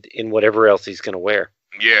would in whatever else he's going to wear.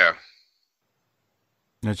 Yeah.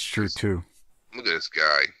 That's true, too. Look at this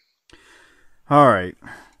guy. All right.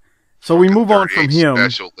 So we move on from him.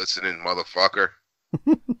 Special listening, motherfucker.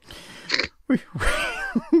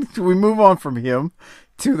 we move on from him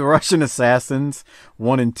to the Russian Assassins.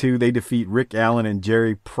 1 and 2. They defeat Rick Allen and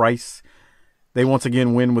Jerry Price. They once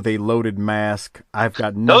again win with a loaded mask. I've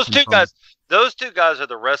got nothing. Those two guys are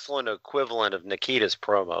the wrestling equivalent of Nikita's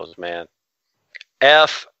promos, man.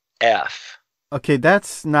 FF. Okay,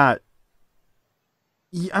 that's not.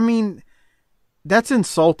 I mean, that's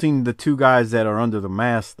insulting the two guys that are under the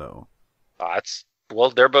mask, though. Well,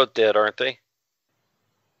 they're both dead, aren't they?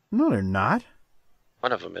 No, they're not.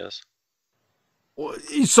 One of them is.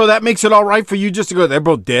 So that makes it all right for you just to go, they're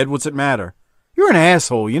both dead? What's it matter? You're an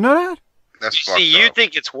asshole. You know that? You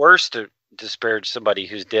think it's worse to disparage somebody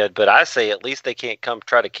who's dead, but I say at least they can't come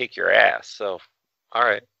try to kick your ass. So, all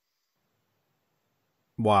right.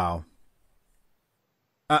 Wow.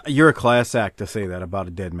 You're a class act to say that about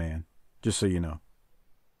a dead man, just so you know.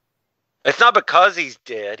 It's not because he's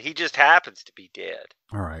dead. He just happens to be dead.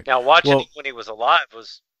 All right. Now, watching him when he was alive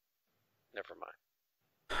was... Never mind.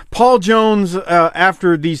 Paul Jones,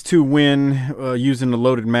 after these two win, using the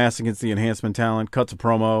loaded mask against the enhancement talent, cuts a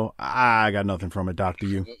promo. I got nothing from it, Doc. Do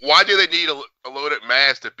you? Why do they need a loaded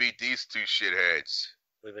mask to beat these two shitheads?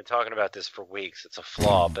 We've been talking about this for weeks. It's a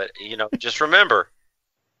flaw, but, just remember,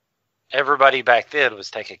 everybody back then was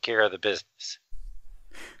taking care of the business.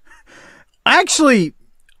 Actually,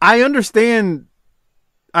 I understand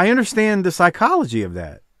the psychology of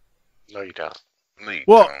that. No, you don't. No, you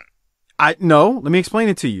well, don't. Let me explain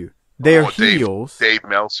it to you. They're heels. Dave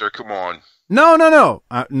Meltzer, come on. No.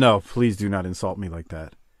 No, please do not insult me like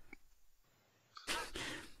that.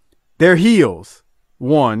 They're heels.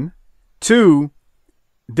 1. 2,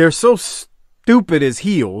 they're so stupid as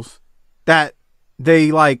heels that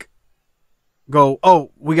they go,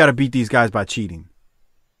 oh, we got to beat these guys by cheating.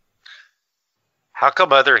 How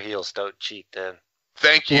come other heels don't cheat then?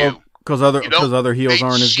 Thank you. Because other heels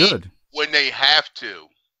aren't as good. When they have to.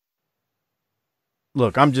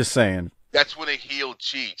 Look, I'm just saying. That's when a heel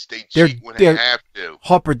cheats. They cheat when they have to.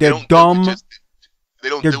 Harper, they're dumb.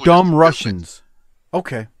 They're dumb Russians.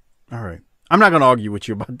 Okay. All right. I'm not going to argue with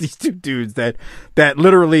you about these two dudes that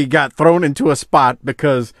literally got thrown into a spot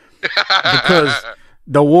because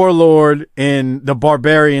the Warlord and the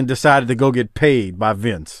Barbarian decided to go get paid by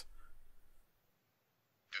Vince.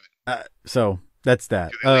 So that's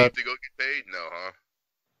that. Do they leave to go get paid? No,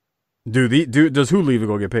 huh? Does who leave to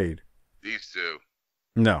go get paid? These two.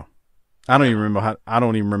 No, I don't even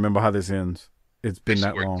remember how this ends. It's been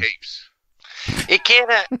that long. Capes. It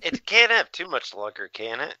can't have too much longer,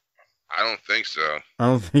 can it? I don't think so. I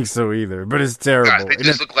don't think so either. But it's terrible. God, they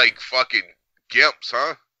just look like fucking gimps,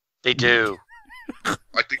 huh? They do.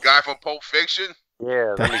 Like the guy from Pulp Fiction.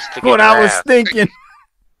 Yeah, that's what I was thinking.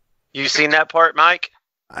 You seen that part, Mike?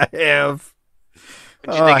 I have.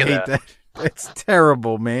 What'd you think I of hate that. It's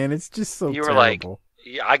terrible, man. It's just so You were terrible.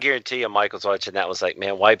 like, I guarantee you, Mike was watching that. Was like,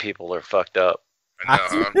 man, white people are fucked up. I know,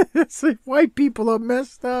 huh? It's like white people are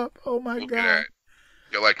messed up. Oh my Look god. at that.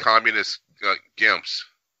 They're like communist gimps.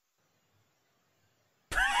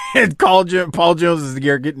 And Paul Jones is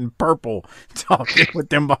here getting purple, talking with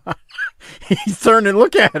them behind. He's turning.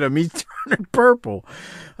 Look at him. He's turning purple.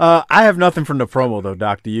 I have nothing from the promo though,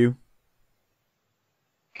 Doc. Do you?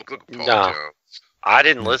 Look at Paul No. Jones. I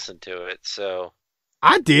didn't listen to it, so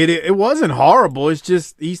I did it. It wasn't horrible. It's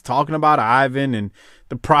just he's talking about Ivan and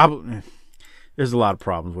the problem. There's a lot of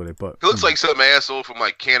problems with it, but He looks like some asshole from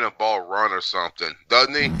like Cannonball Run or something,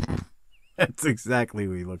 doesn't he? that's exactly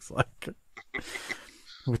what he looks like.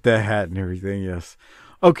 With that hat and everything, yes.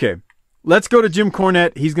 Okay, let's go to Jim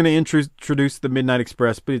Cornette. He's going to introduce the Midnight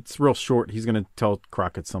Express, but it's real short. He's going to tell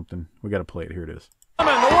Crockett something. We got to play it. Here it is. The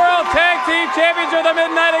World Tag Team Champions of the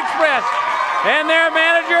Midnight Express. And their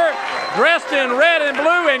manager, dressed in red and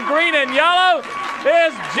blue and green and yellow,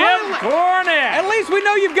 is Jim Cornette. At least we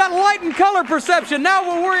know you've got light and color perception. Now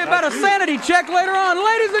we'll worry about a sanity check later on.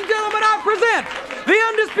 Ladies and gentlemen, I present the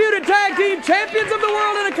undisputed tag team champions of the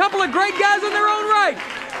world and a couple of great guys in their own right.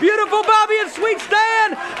 Beautiful Bobby and Sweet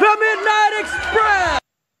Stan, the Midnight Express.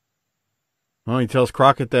 Well, he tells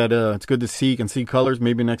Crockett that it's good to see he can see colors.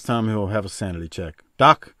 Maybe next time he'll have a sanity check.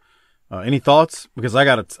 Doc, any thoughts? Because I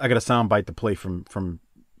got a sound bite to play from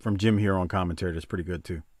Jim here on commentary. That's pretty good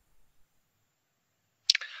too.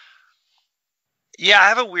 yeah, I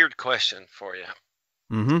have a weird question for you.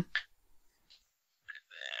 Mm-hmm.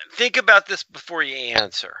 Think about this before you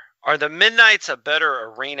answer. Are the Midnights a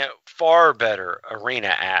far better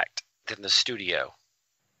arena act than the studio?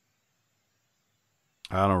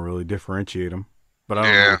 I don't really differentiate them, but I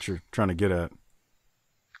don't know what you're trying to get at.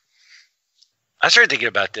 I started thinking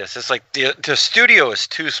about this. It's like the studio is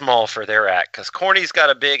too small for their act because Corny's got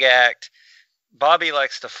a big act. Bobby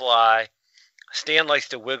likes to fly. Stan likes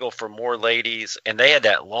to wiggle for more ladies. And they had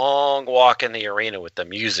that long walk in the arena with the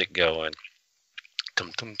music going.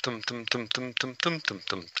 Tum, tum, tum, tum, tum, tum, tum, tum, tum,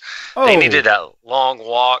 tum. They needed that long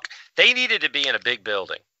walk. They needed to be in a big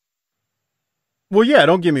building. Well, yeah,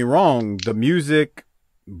 don't get me wrong. The music,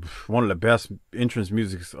 one of the best entrance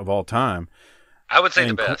musics of all time. I would say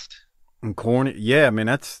the best. And Corny, yeah, man,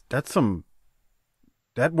 that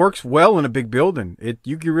works well in a big building.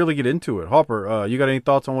 You can really get into it. Harper, you got any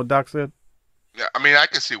thoughts on what Doc said? Yeah, I mean, I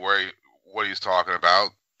can see what he's talking about.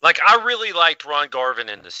 Like, I really liked Ron Garvin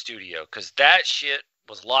in the studio because that shit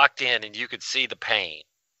was locked in and you could see the pain.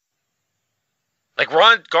 Like,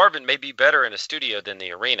 Ron Garvin may be better in a studio than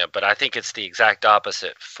the arena, but I think it's the exact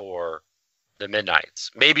opposite for the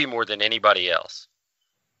Midnights. Maybe more than anybody else.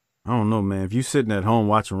 I don't know, man. If you sitting at home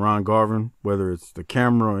watching Ron Garvin, whether it's the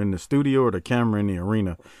camera in the studio or the camera in the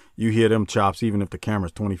arena, you hear them chops even if the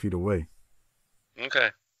camera's 20 feet away. Okay.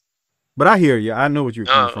 But I hear you. I know what you're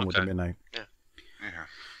coming from with the Midnight. Yeah.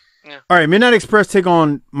 All right, Midnight Express take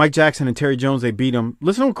on Mike Jackson and Terry Jones. They beat them.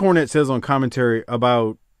 Listen to what Cornette says on commentary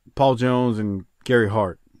about Paul Jones and Gary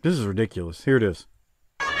Hart. This is ridiculous. Here it is.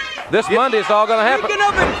 This Monday it's all going to happen. Speaking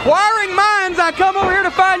of inquiring minds, I come over here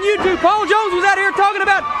to find you two. Paul Jones was out here talking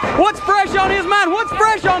about what's fresh on his mind. What's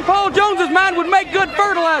fresh on Paul Jones's mind would make good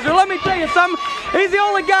fertilizer. Let me tell you something. He's the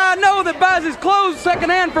only guy I know that buys his clothes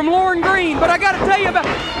secondhand from Lauren Green. But I got to tell you about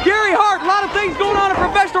Gary Hart. A lot of things going on in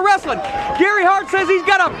professional wrestling. Gary Hart says he's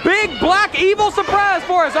got a big, black, evil surprise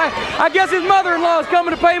for us. I guess his mother-in-law is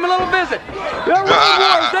coming to pay him a little visit. The Road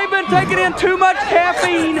Warriors, they've been taking in too much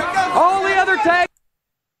caffeine. All the other tags.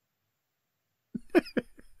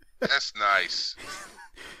 That's nice.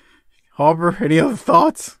 Harper, any other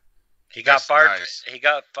thoughts? He got fired. Nice. He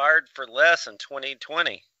got fired for less in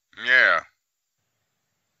 2020. Yeah.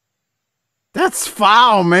 That's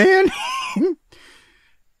foul, man.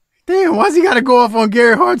 Damn, why's he got to go off on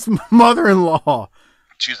Gary Hart's mother-in-law?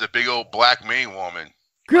 She's a big old black mean woman.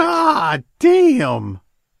 God damn.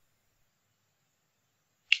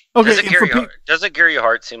 Okay, Doesn't Gary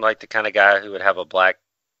Hart seem like the kind of guy who would have a black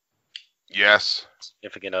Yes.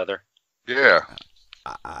 significant other? Yeah.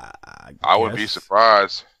 I would be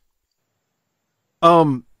surprised.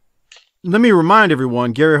 Let me remind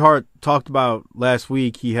everyone, Gary Hart talked about last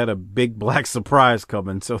week he had a big black surprise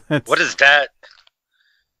coming, so that's... What is that?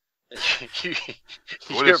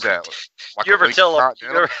 What is that? Like You ever tell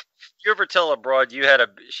a broad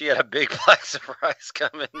she had a big black surprise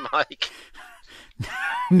coming, Mike?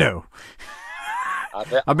 No.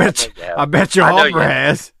 I bet you Harper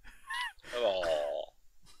has. Oh.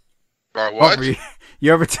 What? Harper,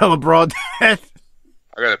 you ever tell a broad that?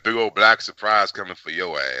 I got a big old black surprise coming for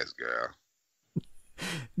your ass, girl.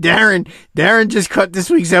 Darren just cut this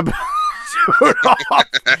week's episode off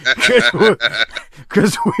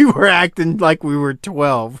because we were acting like we were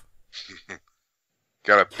 12.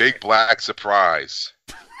 Got a big black surprise.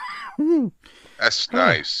 That's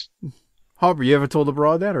nice. Harper, you ever told a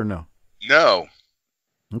broad that or no? No.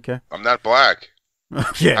 Okay. I'm not black.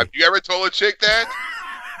 Okay. Have you ever told a chick that?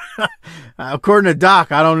 According to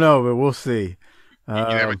Doc, I don't know, but we'll see. You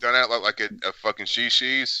never done that like a fucking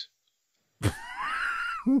she's?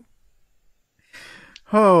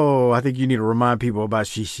 Oh, I think you need to remind people about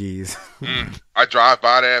she's. I drive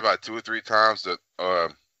by there about 2 or 3 times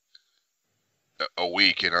a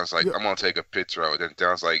week, and I was like, I'm gonna take a picture of it. And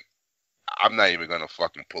Don's like, I'm not even gonna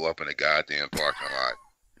fucking pull up in a goddamn parking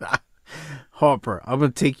lot. Harper, I'm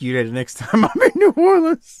gonna take you there the next time I'm in New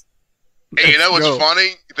Orleans. Hey, you know what's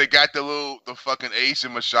funny? They got the fucking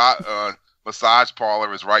Asian massage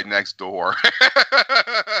parlor is right next door.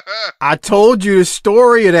 I told you the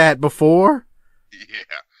story of that before.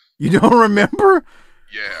 Yeah. You don't remember?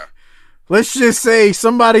 Yeah. Let's just say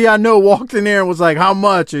somebody I know walked in there and was like, how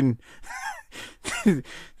much? And the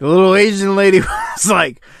little Asian lady was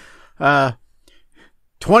like,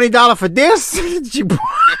 $20 for this? She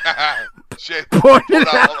pointed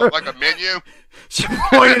out like a menu. She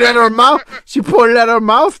pointed at her mouth. She pointed at her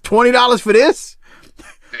mouth. $20 for this?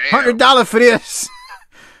 $100 for this?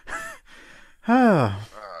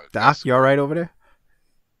 Doc, you all right over there?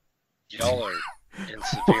 Y'all are in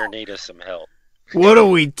severe need of some help. What are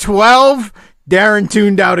we, 12? Darren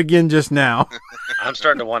tuned out again just now. I'm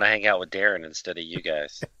starting to want to hang out with Darren instead of you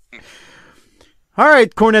guys. All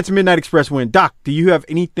right, Cornette's Midnight Express win. Doc, do you have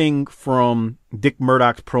anything from Dick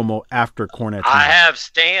Murdoch's promo after Cornette's I have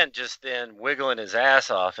Stan just then wiggling his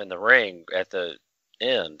ass off in the ring at the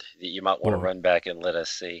end that you might want to run back and let us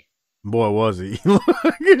see. Boy, was he.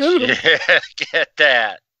 Yeah, get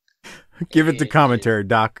that. Give it the commentary,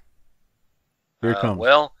 Doc. Here it comes.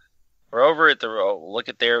 Well, we're over at the look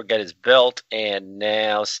at there, got his belt, and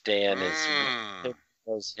now Stan is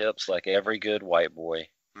those hips like every good white boy.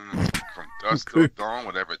 From dusk till dawn,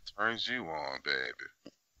 whatever turns you on,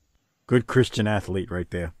 baby. Good Christian athlete right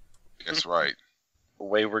there. That's right.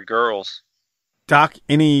 Wayward girls. Doc,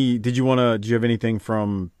 do you have anything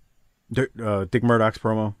from Dick Murdoch's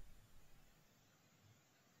promo?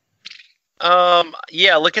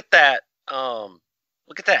 Yeah, look at that.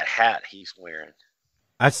 Look at that hat he's wearing.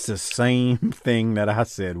 That's the same thing that I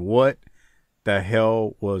said. What the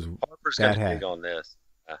hell was Harper's that got hat? big on this.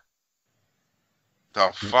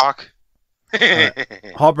 The fuck?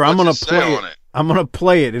 Harper, I'm gonna play it. I'm gonna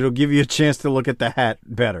play it. It'll give you a chance to look at the hat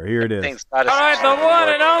better. Here it is. All right, the one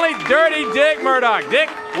and only Dirty Dick Murdoch. Dick,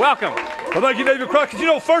 welcome. Well, thank you, David Crockett. You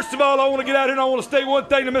know, first of all, I want to get out here and I want to say one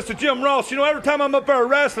thing to Mr. Jim Ross. You know, every time I'm up there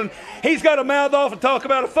wrestling, he's got a mouth off and talk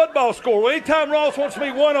about a football score. Well, anytime Ross wants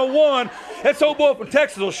me one-on-one, that old boy from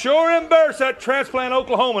Texas will sure embarrass that transplant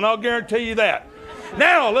Oklahoma, and I'll guarantee you that.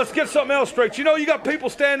 Now, let's get something else straight. You know, you got people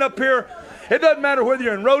standing up here. It doesn't matter whether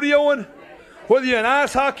you're in rodeoing, whether you're in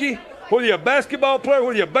ice hockey, whether you're a basketball player,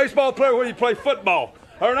 whether you're a baseball player, whether you play football,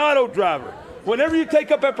 or an auto driver. Whenever you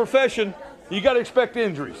take up that profession, you got to expect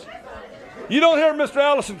injuries. You don't hear Mr.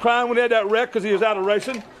 Allison crying when he had that wreck because he was out of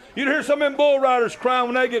racing. You don't hear some of them bull riders crying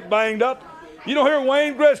when they get banged up. You don't hear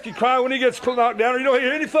Wayne Gretzky cry when he gets knocked down, or you don't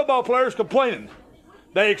hear any football players complaining.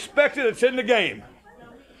 They expect it. It's in the game.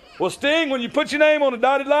 Well, Sting, when you put your name on the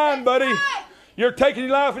dotted line, buddy, you're taking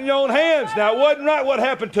your life in your own hands. Now, it wasn't right what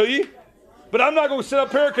happened to you, but I'm not going to sit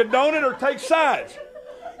up here and condone it or take sides.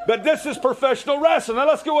 But this is professional wrestling. Now,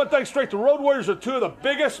 let's get one thing straight. The Road Warriors are two of the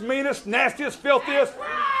biggest, meanest, nastiest, filthiest,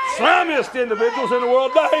 slimiest individuals in the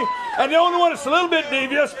world today. And the only one that's a little bit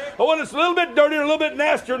devious, the one that's a little bit dirtier, a little bit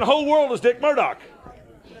nastier in the whole world is Dick Murdoch.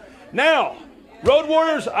 Now, Road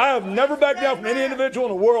Warriors, I have never backed down from any individual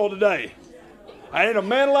in the world today. I ain't a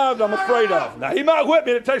man alive that I'm afraid of. Now, he might whip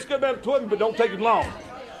me, and it takes good about to whip me, but don't take him long.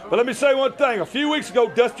 But let me say one thing. A few weeks ago,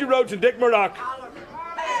 Dusty Rhodes and Dick Murdoch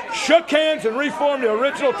shook hands and reformed the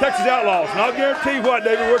original Texas Outlaws. And I'll guarantee you what,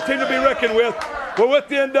 David, we're a team to be reckoned with. We're with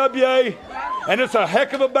the NWA, and it's a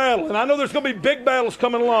heck of a battle. And I know there's going to be big battles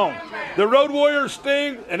coming along. The Road Warriors,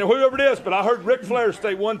 Sting, and whoever it is, but I heard Ric Flair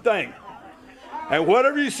say one thing. And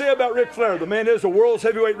whatever you say about Ric Flair, the man is the world's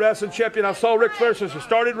heavyweight wrestling champion. I saw Ric Flair since he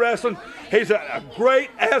started wrestling. He's a great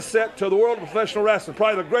asset to the world of professional wrestling,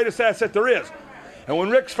 probably the greatest asset there is. And when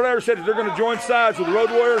Ric Flair said that they're going to join sides with the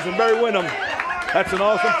Road Warriors and Barry Windham, that's an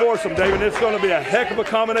awesome foursome, David. It's going to be a heck of a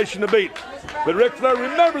combination to beat. But Ric Flair,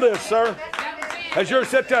 remember this, sir. As you're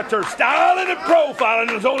set out there styling and profiling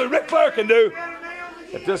as only Ric Flair can do,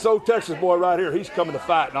 if this old Texas boy right here, he's coming to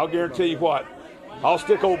fight. And I'll guarantee you what, I'll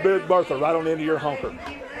stick old Big Bertha right on the end of your hunker.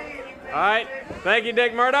 All right. Thank you,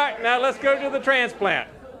 Dick Murdoch. Now let's go to the transplant.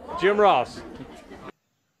 Jim Ross.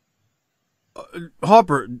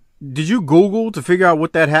 Harper, did you Google to figure out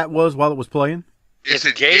what that hat was while it was playing? It's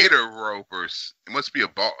a Gator Ropers. It must be a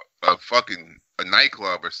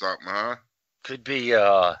nightclub or something, huh? Could be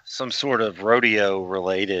some sort of rodeo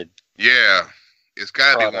related. Yeah. It's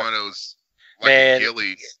got to be one of those a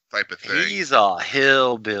ghillie type of thing. He's a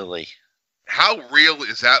hillbilly. How real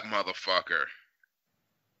is that motherfucker?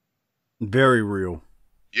 Very real.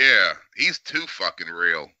 Yeah, he's too fucking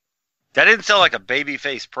real. That didn't sound like a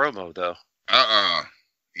babyface promo, though.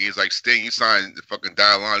 He's like, Sting, you signed the fucking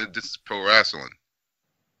dial on. This is pro wrestling.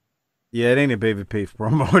 Yeah, it ain't a babyface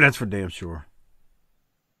promo. That's for damn sure.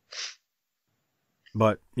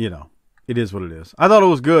 But, it is what it is. I thought it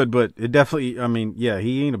was good, but it definitely, he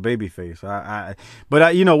ain't a babyface.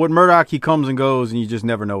 But with Murdoch, he comes and goes, and you just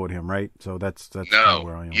never know with him, right? So that's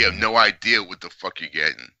where I am. You have no idea what the fuck you're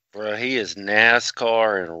getting. Bro, he is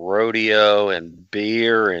NASCAR and rodeo and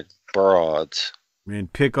beer and broads.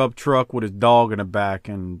 And pickup truck with his dog in the back,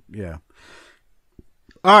 and yeah.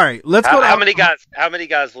 All right, let's go. How many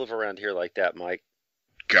guys live around here like that, Mike?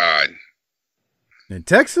 God. In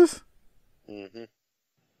Texas? Mm-hmm.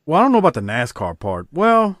 Well, I don't know about the NASCAR part.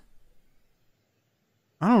 Well,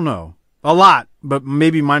 I don't know. A lot, but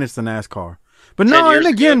maybe minus the NASCAR. But no, and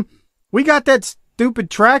again, we got that stupid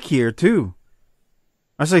track here, too.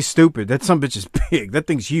 I say stupid. That sumbitch is big. That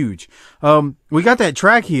thing's huge. We got that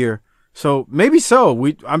track here, so maybe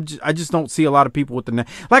so. I just don't see a lot of people with the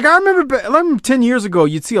like. I remember 10 years ago,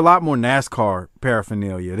 you'd see a lot more NASCAR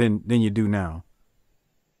paraphernalia than you do now.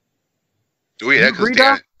 Oh yeah,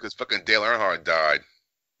 because fucking Dale Earnhardt died.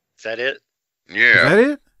 Is that it? Yeah. Is that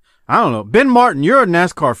it? I don't know. Ben Martin, you're a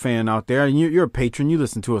NASCAR fan out there, and you're a patron. You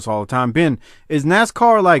listen to us all the time. Ben, is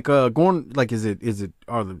NASCAR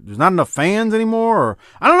there's not enough fans anymore? Or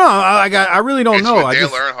I don't know. I really don't know. Dale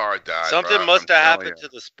Earnhardt died. Something must have happened to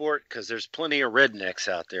the sport because there's plenty of rednecks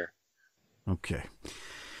out there. Okay.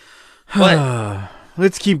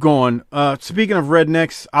 Let's keep going. Speaking of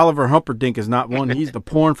rednecks, Oliver Humperdinck is not one. He's the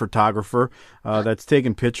porn photographer that's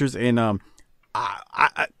taking pictures, and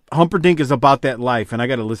Humperdinck is about that life, and I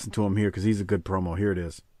got to listen to him here because he's a good promo. Here it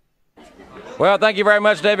is. Well, thank you very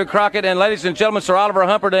much, David Crockett. And ladies and gentlemen, Sir Oliver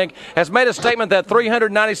Humperdinck has made a statement that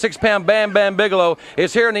 396-pound Bam Bam Bigelow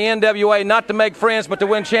is here in the NWA not to make friends but to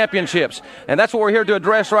win championships. And that's what we're here to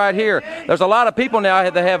address right here. There's a lot of people now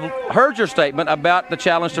that have heard your statement about the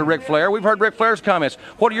challenge to Ric Flair. We've heard Ric Flair's comments.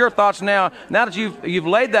 What are your thoughts now that you've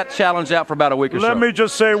laid that challenge out for about a week or so? Let me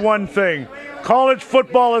just say one thing. College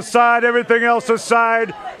football aside, everything else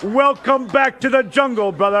aside, welcome back to the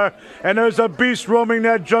jungle, brother. And there's a beast roaming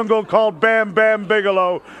that jungle called Bam Bam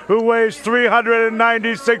Bigelow, who weighs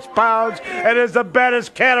 396 pounds and is the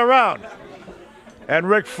baddest cat around. And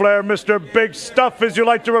Ric Flair, Mr. Big Stuff, as you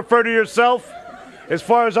like to refer to yourself, as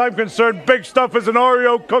far as I'm concerned, Big Stuff is an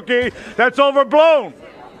Oreo cookie that's overblown.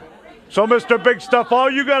 So, Mr. Big Stuff,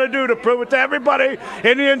 all you got to do to prove it to everybody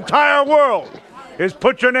in the entire world is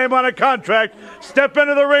put your name on a contract, step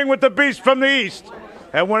into the ring with the beast from the East.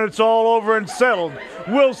 And when it's all over and settled,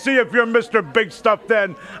 we'll see if you're Mr. Big Stuff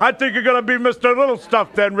then. I think you're going to be Mr. Little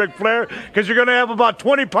Stuff then, Ric Flair, because you're going to have about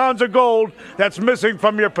 20 pounds of gold that's missing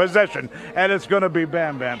from your possession. And it's going to be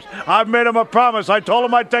Bam Bam's. I've made him a promise. I told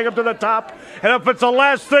him I'd take him to the top. And if it's the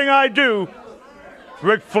last thing I do,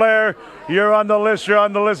 Ric Flair, you're on the list. You're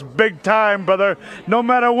on the list big time, brother. No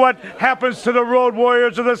matter what happens to the Road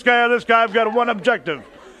Warriors or this guy, I've got one objective.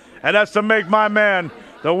 And that's to make my man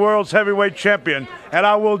the world's heavyweight champion. And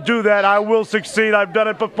I will do that. I will succeed. I've done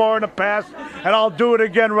it before in the past, and I'll do it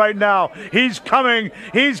again right now. He's coming.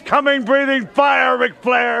 He's coming, breathing fire, Ric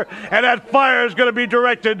Flair. And that fire is going to be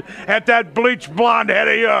directed at that bleached blonde head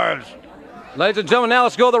of yours. Ladies and gentlemen, now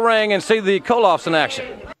let's go to the ring and see the Koloffs in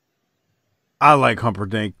action. I like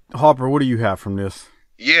Humperdinck. Harper, what do you have from this?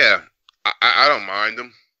 Yeah, I don't mind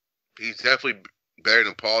him. He's definitely better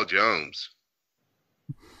than Paul Jones.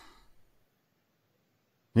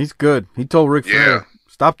 He's good. He told Ric Flair,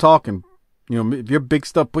 stop talking. If you're Big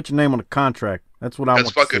Stuff, put your name on a contract. That's what I want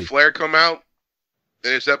to see. Does fucking Flair come out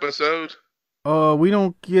in this episode? We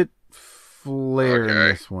don't get Flair in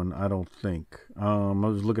this one, I don't think. I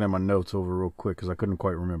was looking at my notes over real quick because I couldn't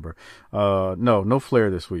quite remember. No Flair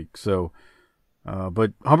this week. So,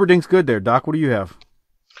 but Humperdinck's good there. Doc, what do you have?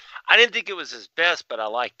 I didn't think it was his best, but I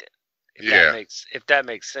liked it. If that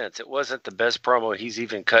makes sense. It wasn't the best promo he's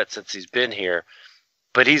even cut since he's been here.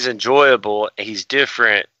 But he's enjoyable, he's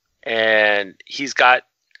different, and he's got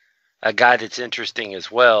a guy that's interesting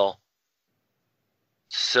as well.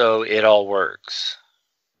 So it all works.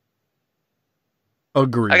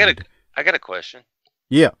 Agreed. I got a question.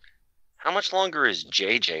 Yeah. How much longer is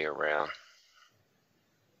JJ around?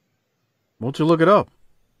 Won't you look it up?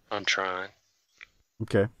 I'm trying.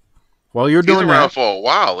 Okay. While you're He's doing around that, for a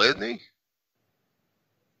while, isn't he?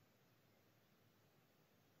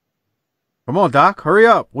 come on, Doc, hurry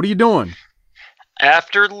up. What are you doing?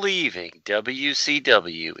 After leaving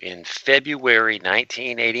WCW in February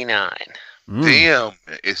 1989. Damn,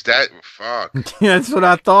 is that fuck? That's what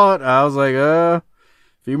I thought. I was like, a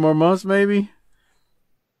few more months maybe.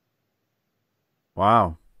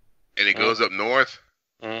 Wow. And it goes up north?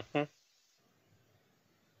 Mm-hmm.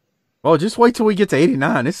 Well, just wait till we get to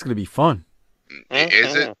 89. This is going to be fun.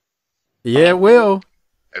 Is it? Yeah, it will.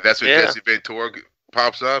 And that's when Jesse Ventura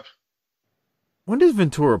pops up? When does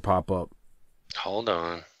Ventura pop up? Hold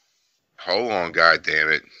on,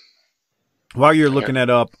 goddammit. While you're looking that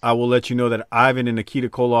up, I will let you know that Ivan and Nikita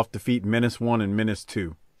Koloff defeat Menace 1 and Menace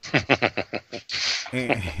 2.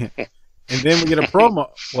 and then we get a promo.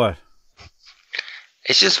 What?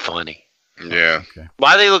 It's just funny. Yeah. Okay.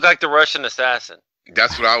 Why they look like the Russian assassin?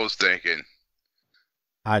 That's what I was thinking.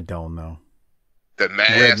 I don't know. The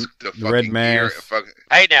mask, the red fucking mask. gear.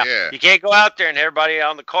 Hey, now, you can't go out there and everybody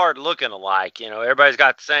on the card looking alike. You know, everybody's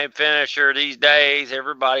got the same finisher these days.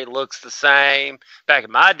 Everybody looks the same. Back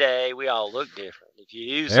in my day, we all looked different. If you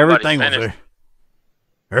use Everything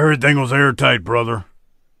was airtight, brother.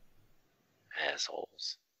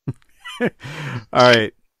 Assholes. All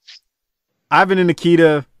right. Ivan and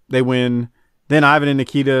Nikita, they win. Then Ivan and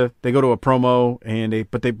Nikita, they go to a promo, and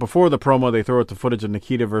before the promo, they throw out the footage of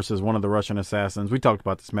Nikita versus one of the Russian assassins. We talked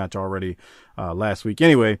about this match already last week.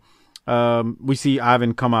 Anyway, we see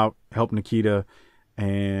Ivan come out, help Nikita, or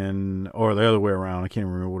the other way around. I can't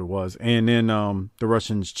remember what it was. And then the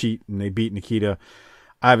Russians cheat, and they beat Nikita.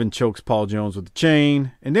 Ivan chokes Paul Jones with the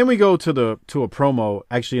chain. And then we go to a promo,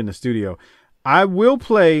 actually in the studio. I will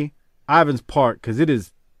play Ivan's part because it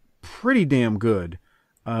is pretty damn good.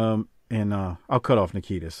 And I'll cut off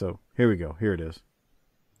Nikita. So here we go. Here it is.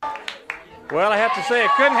 Well, I have to say,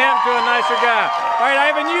 it couldn't happen to a nicer guy. All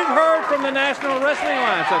right, Ivan, you've heard from the National Wrestling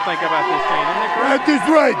Alliance, I think, about this chain, isn't it correct? That is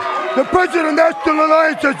right. The president of the National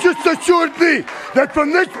Alliance has just assured me that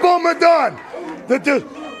from this moment on, that the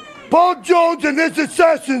Paul Jones and his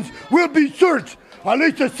assassins will be searched. At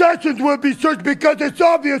least assassins will be searched because it's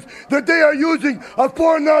obvious that they are using a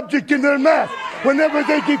foreign object in their mask whenever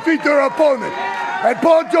they defeat their opponent. And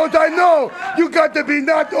Paul Jones, I know you got to be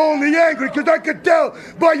not only angry, because I could tell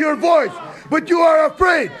by your voice, but you are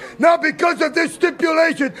afraid. Now because of this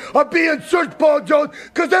stipulation of being searched, Paul Jones,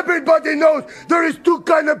 because everybody knows there is two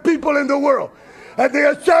kinds of people in the world. And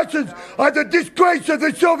the assassins are the disgrace of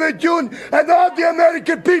the Soviet Union, and all the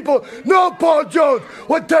American people know, Paul Jones,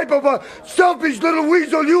 what type of a selfish little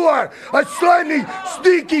weasel you are. A slimy,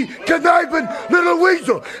 sneaky, conniving little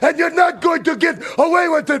weasel. And you're not going to get away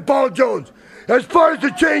with it, Paul Jones. As far as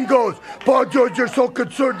the chain goes, Paul Jones, you're so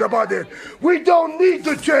concerned about it. We don't need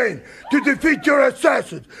the chain to defeat your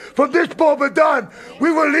assassins. From this moment on,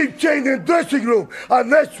 we will leave chain in dressing room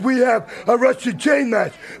unless we have a Russian chain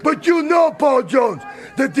match. But you know, Paul Jones,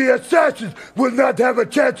 that the assassins will not have a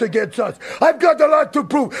chance against us. I've got a lot to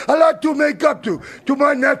prove, a lot to make up to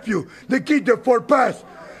my nephew, Nikita Fort Pass.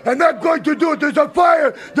 And I'm going to do it. There's a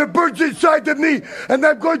fire that burns inside of me. And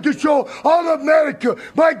I'm going to show all of America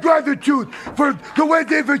my gratitude for the way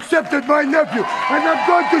they've accepted my nephew. And I'm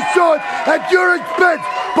going to show it at your expense,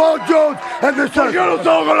 Paul Jones and the Sun.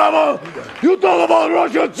 You talk about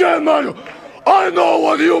Russian chain match. I know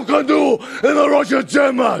what you can do in the Russian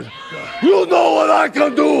chain match. You know what I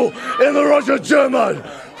can do in the Russian chain match.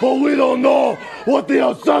 But we don't know what the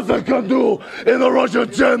assassin can do in the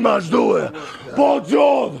Russian chain match, do we? Paul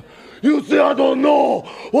Jones, you see, I don't know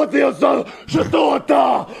what the assassin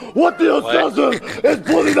is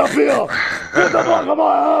putting up here. In the back of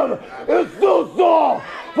my head, it's still sore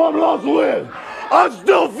from last week. I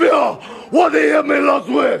still feel what he hit me last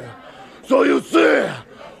week. So you see,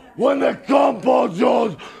 when they come, Paul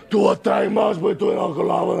Jones, to a tag match between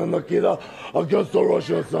Uncle Ivan and Nikita against the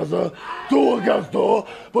Russian assassin, 2 against 2,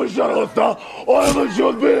 but Shadowstar, or it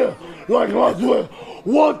should be like last week,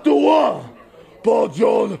 1-1. Paul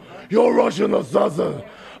Jones, you're Russian assassin,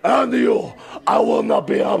 and you, I will not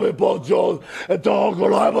be happy, Paul Jones, until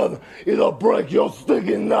Uncle Ivan either break your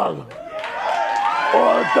stinking neck,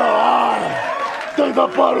 or until I take the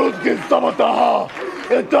Paruski Samataha,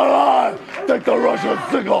 until I take the Russian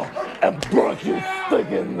sickle and break your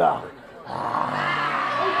stinking neck.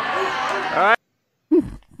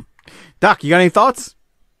 Doc, you got any thoughts?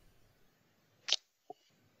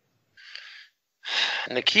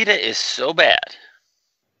 Nikita is so bad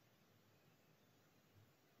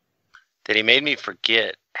that he made me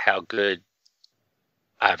forget how good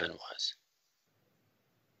Ivan was.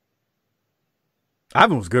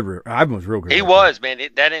 Ivan was good. Ivan was real good. He was, man.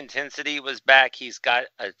 That intensity was back. He's got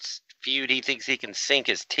a feud he thinks he can sink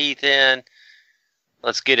his teeth in.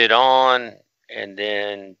 Let's get it on. And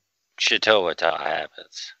then Shitowata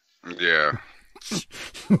happens. Yeah.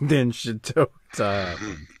 Then Shitowata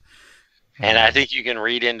happens. And I think you can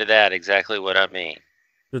read into that exactly what I mean.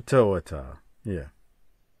 Shitowata. Yeah.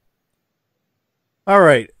 All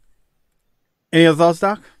right. Any other thoughts,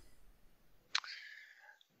 Doc?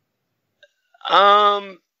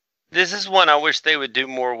 This is one I wish they would do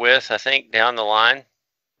more with, I think, down the line.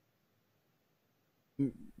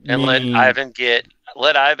 And let Ivan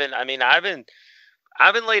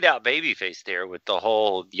laid out babyface there with the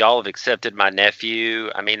whole, y'all have accepted my nephew.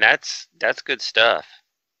 I mean, that's good stuff.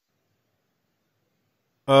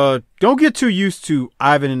 Don't get too used to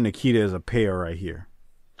Ivan and Nikita as a pair right here.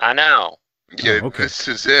 I know. Yeah, okay. This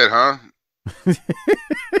is it, huh?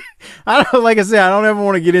 Like I said, I don't ever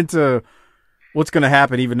want to get into what's going to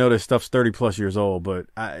happen, even though this stuff's 30 plus years old, but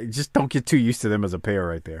I just don't get too used to them as a pair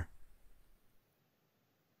right there.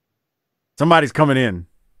 Somebody's coming in.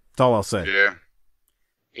 That's all I'll say. Yeah.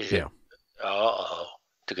 Is it? Uh-oh.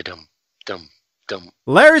 Dum.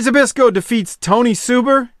 Larry Zbyszko defeats Tony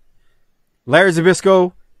Suber. Larry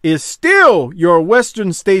Zbyszko is still your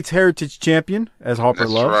Western States Heritage Champion, as Harper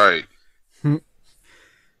loves. That's right.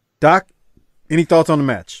 Doc, any thoughts on the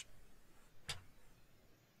match?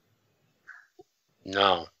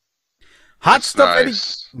 No. Hot Stuff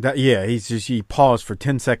nice. Eddie. He paused for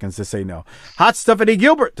 10 seconds to say no. Hot Stuff Eddie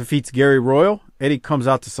Gilbert defeats Gary Royal. Eddie comes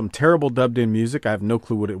out to some terrible dubbed-in music. I have no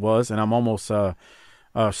clue what it was, and I'm almost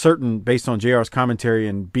certain, based on JR's commentary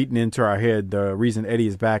and beating into our head, the reason Eddie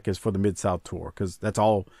is back is for the Mid-South Tour, because that's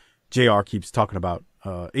all JR keeps talking about.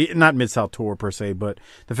 Not Mid-South Tour per se, but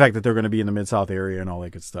the fact that they're going to be in the Mid-South area and all that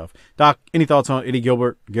good stuff. Doc, any thoughts on Eddie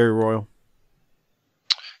Gilbert, Gary Royal?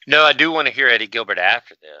 No, I do want to hear Eddie Gilbert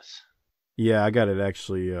after this. Yeah, I got it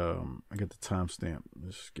actually. I got the timestamp.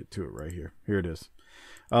 Let's get to it right here. Here it is.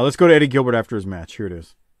 Let's go to Eddie Gilbert after his match. Here it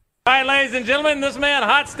is. All right, ladies and gentlemen, this man,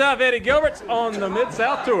 Hot Stuff Eddie Gilbert's on the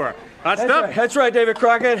Mid-South Tour. Hot Stuff? Right. That's right, David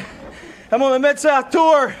Crockett. I'm on the Mid-South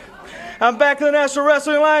Tour. I'm back in the National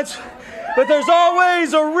Wrestling Alliance. But there's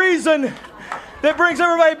always a reason that brings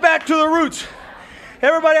everybody back to the roots.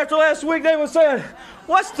 Everybody after last week, they was saying,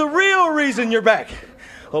 what's the real reason you're back?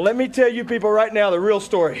 Well, let me tell you people right now the real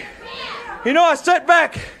story. You know, I sat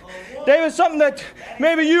back, David, something that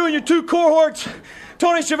maybe you and your two cohorts,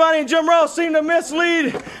 Tony Schiavone and Jim Ross, seem to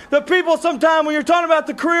mislead the people sometime when you're talking about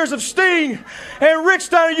the careers of Sting and Rick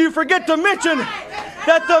Steiner. You forget to mention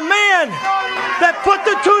that the man that put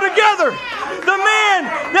the two together, the man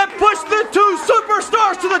that pushed the two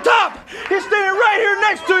superstars to the top, is standing right here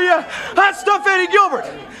next to you, Hot Stuff Eddie Gilbert.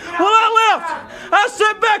 When I left, I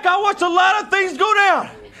sat back, I watched a lot of things go down.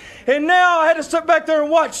 And now I had to sit back there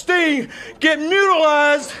and watch Sting get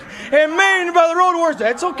mutilized and maimed by the Road Warriors.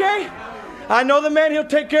 That's okay. I know the man, he'll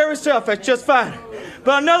take care of himself. That's just fine.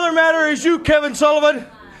 But another matter is you, Kevin Sullivan.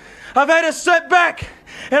 I've had to sit back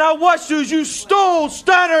and I watched you as you stole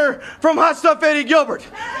Steiner from Hot Stuff Eddie Gilbert.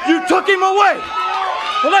 You took him away.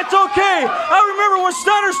 Well, that's okay. I remember when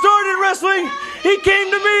Steiner started in wrestling, he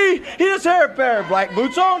came to me. He just had a pair of black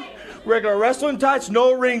boots on, regular wrestling tights,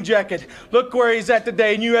 no ring jacket. Look where he's at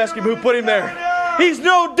today, and you ask him who put him there. He's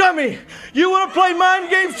no dummy. You want to play mind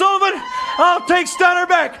games, Sullivan? I'll take Steiner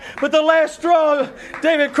back. But the last straw,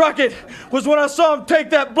 David Crockett, was when I saw him take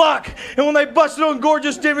that block and when they busted on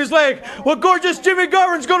Gorgeous Jimmy's leg. Well, Gorgeous Jimmy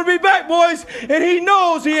Garvin's going to be back, boys, and he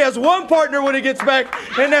knows he has one partner when he gets back,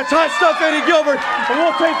 and that's Hot Stuff Eddie Gilbert, and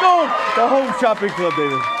we'll take on the Home Shopping Club,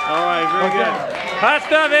 David. All right, very good. Hot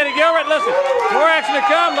Stuff Eddie Gilbert. Listen, more action to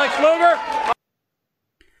come, Lex Luger.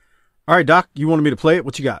 All right, Doc, you wanted me to play it?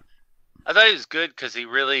 What you got? I thought he was good because he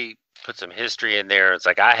really put some history in there. It's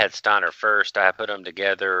like I had Steiner first. I put them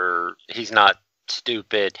together. He's not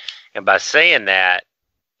stupid. And by saying that,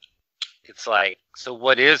 it's like, so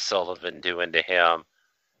what is Sullivan doing to him?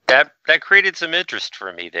 That created some interest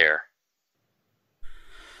for me there.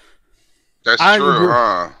 That's I true, agree.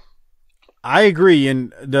 huh? I agree.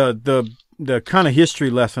 And the kind of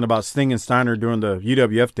history lesson about Sting and Steiner during the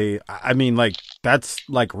UWF day, I mean, like, that's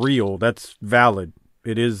like real. That's valid.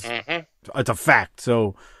 It is. Mm-hmm. It's a fact.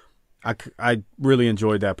 So I really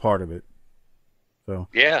enjoyed that part of it. So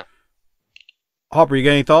Yeah. Harper, you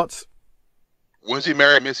got any thoughts? When's he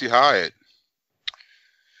married Missy Hyatt?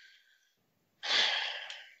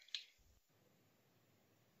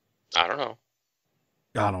 I don't know.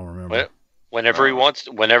 I don't remember. Whenever he wants,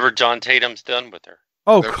 whenever John Tatum's done with her.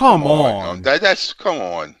 Oh, come on. That's come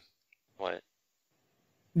on. What?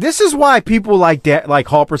 This is why people like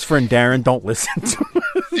Harper's friend Darren don't listen to him.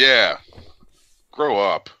 Yeah. Grow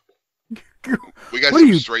up. We got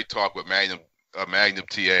straight talk with Magnum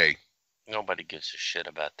TA. Nobody gives a shit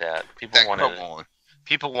about that. Come on.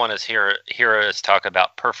 People want to hear us talk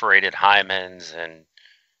about perforated hymens and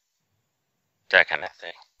that kind of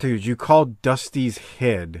thing. Dude, you called Dusty's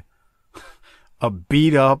head a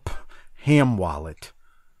beat up ham wallet.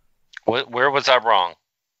 Where was I wrong?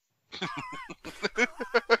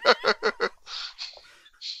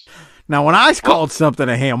 Now, when I called something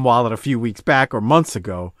a ham wallet a few weeks back or months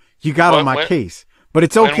ago, you got on my case. But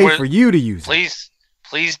it's okay for you to use it.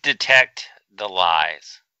 Please detect the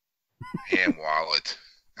lies. Ham wallet.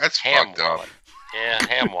 That's ham fucked wallet. up. Yeah,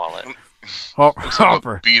 ham wallet.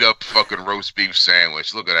 Harper. Like beat up fucking roast beef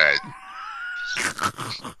sandwich. Look at that.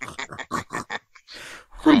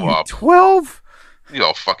 Grow up. 12? You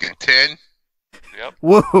all fucking 10. Yep.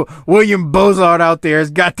 Whoa, William Bozard out there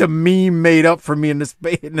has got the meme made up for me in the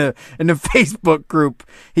Facebook group.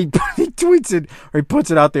 He tweets it or he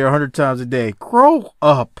puts it out there 100 times a day. Grow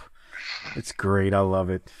up. It's great. I love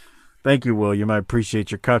it. Thank you, William. I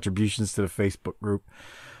appreciate your contributions to the Facebook group.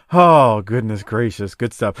 Oh, goodness gracious.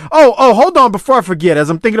 Good stuff. Oh, hold on before I forget, as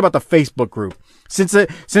I'm thinking about the Facebook group. Since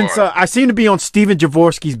I seem to be on Steven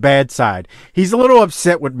Jaworski's bad side, he's a little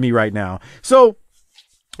upset with me right now. So,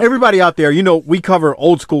 everybody out there, we cover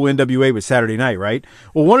old school NWA with Saturday Night, right?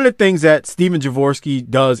 Well, one of the things that Steven Jaworski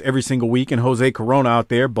does every single week, and Jose Corona out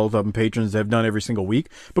there, both of them patrons, have done every single week.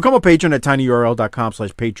 Become a patron at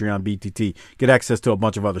tinyurl.com/PatreonBTT. Get access to a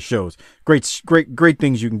bunch of other shows. Great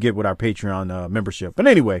things you can get with our Patreon membership. But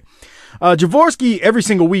anyway, Jaworski every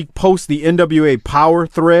single week posts the NWA Power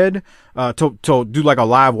thread to do like a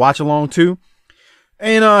live watch along too.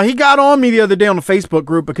 And he got on me the other day on the Facebook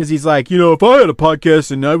group because he's like, if I had a podcast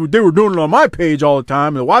and they were doing it on my page all the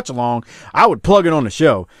time and watch along, I would plug it on the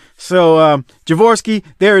show. So, Jaworski,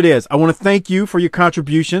 there it is. I want to thank you for your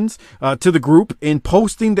contributions to the group in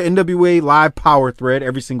posting the NWA Live Power thread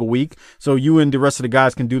every single week so you and the rest of the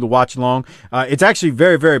guys can do the watch along. It's actually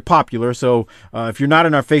very, very popular. So, if you're not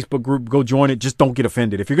in our Facebook group, go join it. Just don't get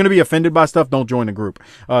offended. If you're going to be offended by stuff, don't join the group.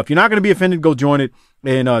 If you're not going to be offended, go join it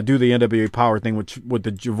and do the NWA Power thing with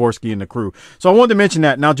the Jaworski and the crew. So I wanted to mention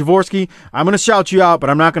that. Now, Jaworski, I'm going to shout you out, but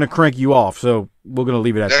I'm not going to crank you off. So we're going to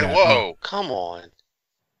leave it at that. Whoa. Come on.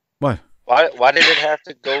 What? Why did it have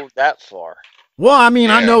to go that far? Well, I mean,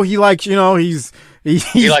 I know he likes, he's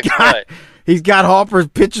got Harper's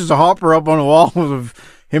pictures of Harper up on the wall of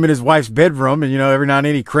him in his wife's bedroom, and every now and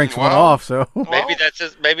then he cranks one off. So maybe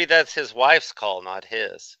that's his wife's call, not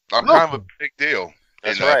his. I'm kind of a big deal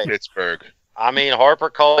in Pittsburgh. I mean,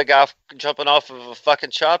 Harper called a guy jumping off of a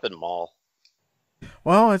fucking shopping mall.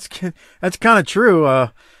 Well, that's kind of true.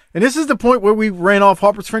 And this is the point where we ran off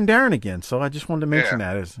Harper's friend Darren again. So I just wanted to mention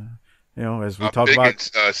that as we talk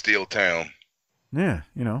about Steel Town. Yeah,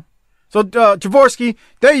 So Jaworski,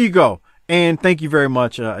 there you go, and thank you very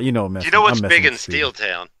much. Do you know what's big in Steel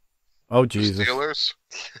Town? Oh Jesus, Steelers.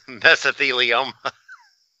 Mesothelioma.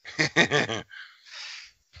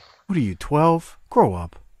 What are you, 12? Grow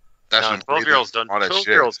up. That's 12-year-olds don't.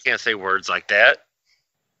 12-year-olds can't say words like that.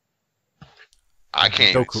 I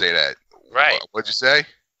can't even say that. Right? What'd you say?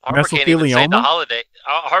 Harper can't even say the holiday.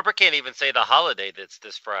 Harper can't even say the holiday that's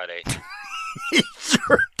this Friday. He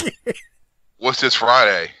sure can. What's this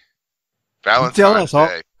Friday? Valentine's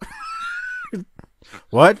Day.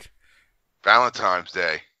 What? Valentine's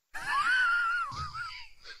Day.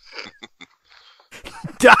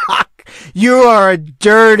 Doc, you are a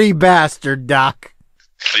dirty bastard, Doc.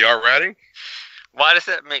 Are y'all ready? Why does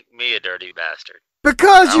that make me a dirty bastard?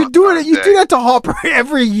 Because you do that to Harper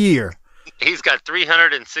every year. He's got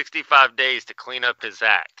 365 days to clean up his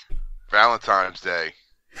act. Valentine's Day.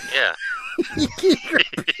 Yeah. He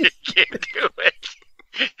can't do it.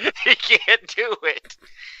 He can't do it.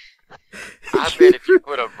 I bet if you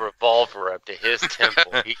put a revolver up to his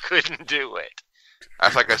temple, he couldn't do it.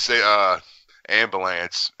 That's like I say,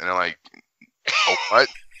 ambulance. And they're like, oh, what?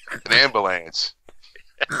 An ambulance.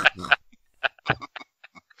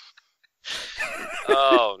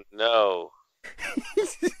 Oh, no.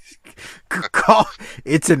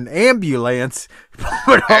 It's an ambulance,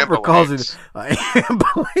 but Harper calls it an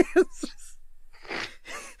ambulance.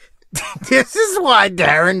 This is why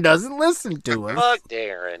Darren doesn't listen to us. Fuck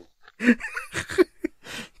Darren.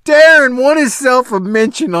 Darren won himself a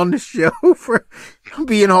mention on the show for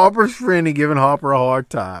being Harper's friend and giving Harper a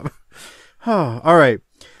hard time. All right.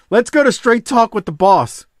 Let's go to Straight Talk with the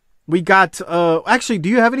Boss. We got, actually, do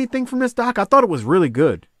you have anything from this, Doc? I thought it was really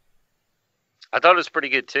good. I thought it was pretty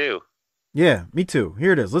good, too. Yeah, me too.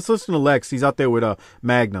 Here it is. Let's listen to Lex. He's out there with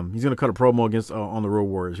Magnum. He's going to cut a promo against on the Road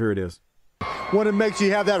Warriors. Here it is. When it makes you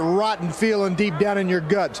have that rotten feeling deep down in your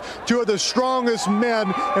guts. Two of the strongest men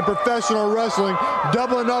in professional wrestling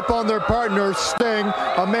doubling up on their partner, Sting,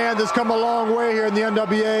 a man that's come a long way here in the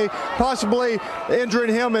NWA, possibly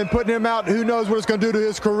injuring him and putting him out. Who knows what it's going to do to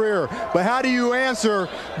his career. But how do you answer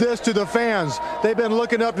this to the fans? They've been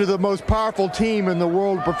looking up to the most powerful team in the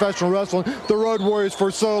world of professional wrestling, the Road Warriors, for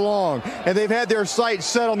so long. And they've had their sights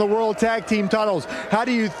set on the World Tag Team titles. How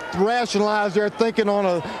do you rationalize their thinking on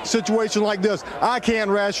a situation like this? I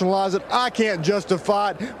can't rationalize it. I can't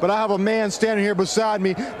justify it. But I have a man standing here beside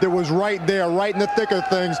me that was right there, right in the thick of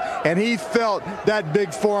things, and he felt that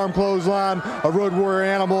big forearm clothesline, a Road Warrior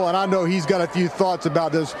animal, and I know he's got a few thoughts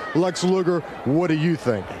about this. Lex Luger, what do you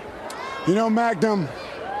think? You know, Magnum,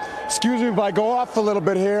 excuse me if I go off a little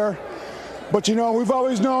bit here, but you know, we've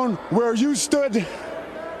always known where you stood.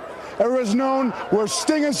 Everyone's known where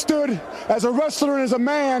Sting has stood as a wrestler and as a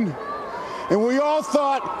man. And we all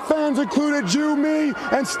thought, fans included you, me,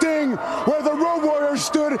 and Sting, where the Road Warriors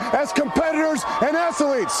stood as competitors and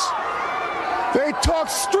athletes. They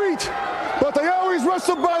talked street, but they always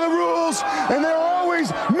wrestled by the rules, and they were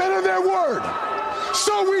always men of their word.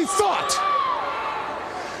 So we thought.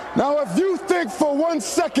 Now, if you think for 1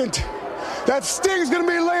 second that Sting's going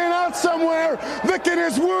to be laying out somewhere, licking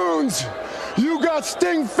his wounds, you got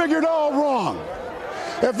Sting figured all wrong.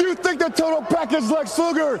 If you think the total package Lex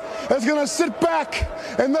Luger is going to sit back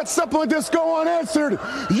and let something like this go unanswered,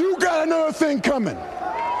 you got another thing coming.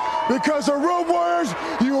 Because the Road Warriors,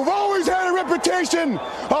 you have always had a reputation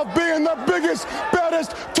of being the biggest,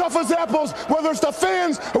 baddest, toughest apples, whether it's the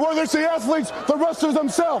fans or whether it's the athletes, the wrestlers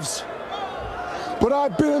themselves. But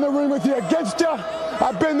I've been in the ring with you, against you.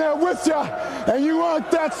 I've been there with you, and you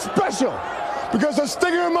aren't that special. Because the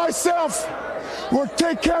Stinger and myself will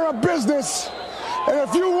take care of business. And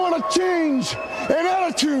if you want a change in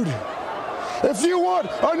attitude, if you want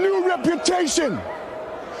a new reputation,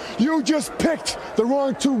 you just picked the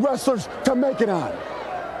wrong two wrestlers to make it on.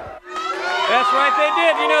 That's right, they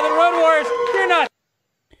did. You know, the Road Warriors, you're not.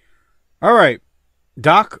 All right.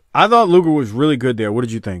 Doc, I thought Luger was really good there. What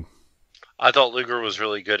did you think? I thought Luger was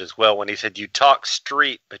really good as well when he said, you talk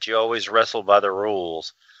street, but you always wrestle by the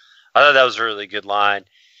rules. I thought that was a really good line.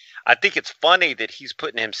 I think it's funny that he's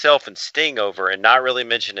putting himself and Sting over and not really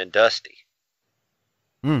mentioning Dusty.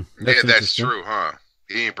 That's true, huh?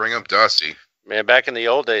 He didn't bring up Dusty. Man, back in the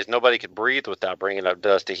old days, nobody could breathe without bringing up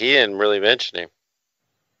Dusty. He didn't really mention him.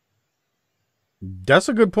 That's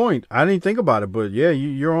a good point. I didn't think about it, but yeah,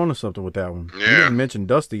 you're onto something with that one. Yeah. You didn't mention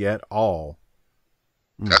Dusty at all.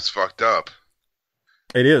 That's fucked up.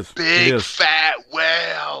 It is. Big fat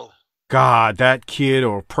whale. God, that kid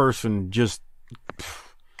or person just...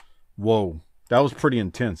 Whoa, that was pretty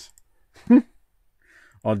intense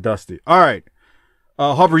on Dusty. All right,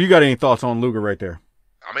 Harper, you got any thoughts on Luger right there?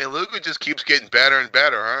 I mean, Luger just keeps getting better and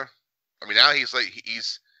better, huh? I mean, now he's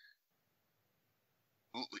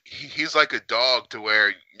like a dog to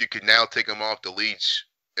where you can now take him off the leash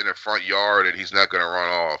in the front yard and he's not going to run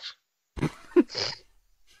off.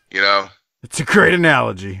 You know? It's a great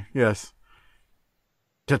analogy. Yes,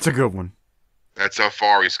 that's a good one. That's how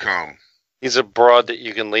far he's come. He's a broad that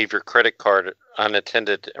you can leave your credit card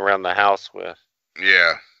unattended around the house with.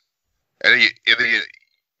 Yeah. And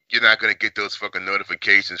you're not going to get those fucking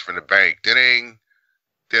notifications from the bank. Ding,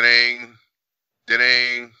 ding,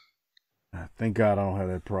 ding. Thank God I don't have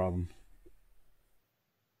that problem.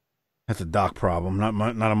 That's a Doc problem,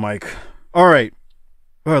 not a Mike. All right.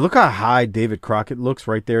 Look how high David Crockett looks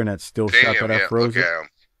right there in that still shot that I froze. Look at him.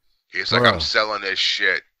 He's like, I'm selling this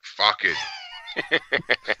shit. Fuck it.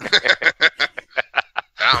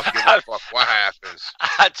 I don't give a fuck what happens.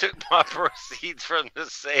 I took my proceeds from the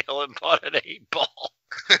sale and bought an 8-ball.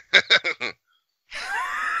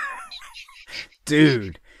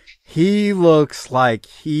 Dude, he looks like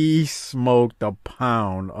he smoked a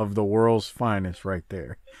pound of the world's finest right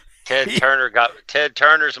there. Ted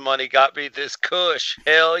Turner's money got me this Kush.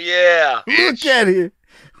 Hell yeah. Look at it.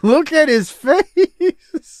 Look at his face.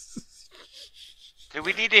 Do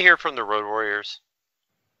we need to hear from the Road Warriors?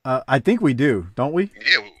 I think we do, don't we?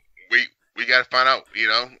 Yeah, we got to find out,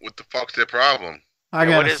 what the fuck's their problem.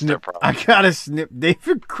 What is their problem? I got to snip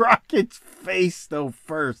David Crockett's face, though,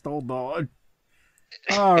 first. Hold on.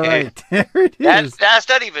 All right, there it is. That's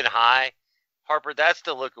not even high. Harper, that's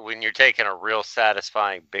the look when you're taking a real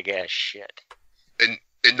satisfying big-ass shit. And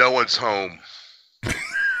no one's home.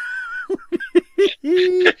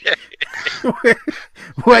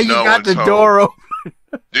 Well, you got the door open.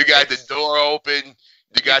 You got the door open.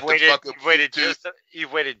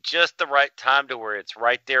 You've waited just the right time to where it's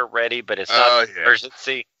right there ready, but it's not an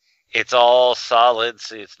emergency. It's all solid,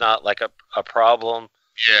 so it's not like a problem.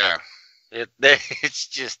 Yeah. It's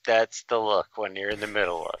just that's the look when you're in the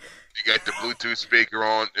middle of it. You got the Bluetooth speaker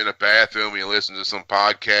on in a bathroom, and you listen to some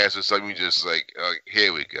podcast or something. You just like,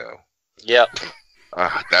 here we go. Yep.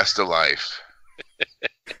 That's the life.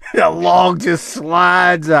 The log just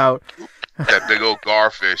slides out. That big old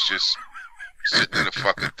garfish just sitting in the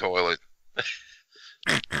fucking toilet.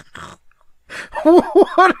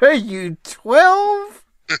 What are you, 12?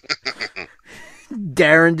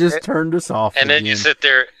 Darren just turned us off. And then you sit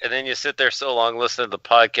there so long listening to the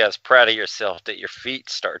podcast, proud of yourself that your feet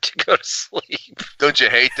start to go to sleep. Don't you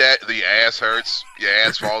hate that? The ass hurts. Your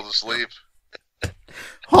ass falls asleep.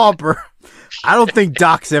 Harper, I don't think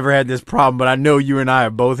Doc's ever had this problem, but I know you and I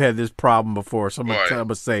have both had this problem before, so I'm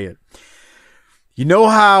gonna say it. You know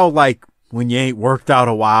how, like, when you ain't worked out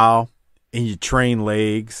a while and you train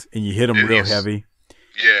legs and you hit them real heavy?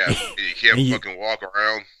 Yeah, you can't fucking walk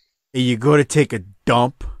around. And you go to take a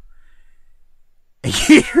dump, and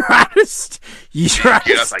you try to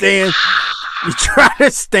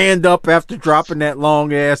stand up after dropping that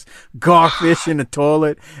long ass garfish in the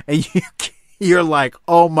toilet, and you're like,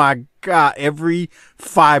 oh my God, every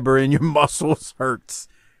fiber in your muscles hurts.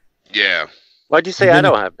 Yeah. Why'd you say I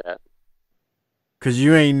don't have that? Because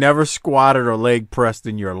you ain't never squatted or leg pressed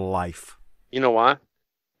in your life. You know why?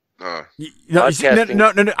 No,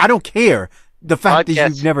 I don't care. The fact that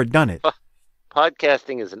you've never done it.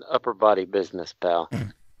 Podcasting is an upper body business, pal.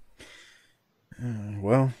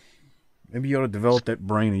 Well, maybe you ought to develop that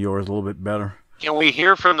brain of yours a little bit better. Can we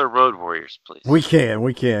hear from the Road Warriors, please? We can,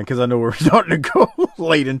 because I know we're starting to go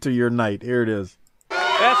late into your night. Here it is.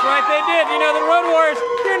 That's right, they did. You know, the Road Warriors,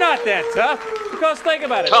 they're not that tough. Because think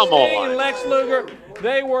about it. Sting and Lex Luger,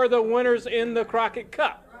 they were the winners in the Crockett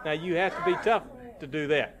Cup. Now, you have to be tough to do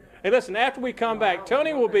that. Hey, listen, after we come back,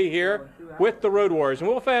 Tony will be here with the Road Warriors, and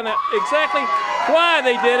we'll find out exactly why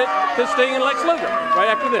they did it to Sting and Lex Luger right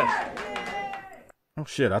after this. Oh,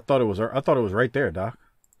 shit. I thought it was right there, Doc.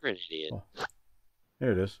 You're an idiot. Oh,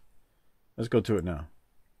 there it is. Let's go to it now.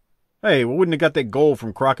 Hey, we wouldn't have got that goal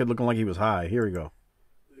from Crockett looking like he was high. Here we go.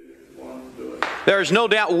 There's no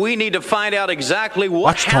doubt we need to find out exactly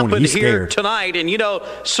what happened here tonight. And, you know,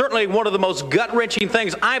 certainly one of the most gut-wrenching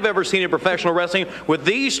things I've ever seen in professional wrestling with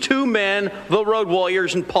these two men, the Road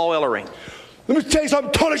Warriors and Paul Ellering. Let me tell you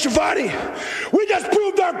something, Tony Schiavone. We just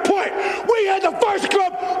proved our point. We had the first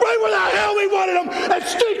club right where the hell we wanted them, and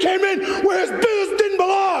Steve came in where his business didn't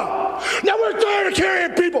belong. Now we're tired of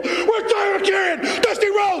carrying people. We're tired of carrying Dusty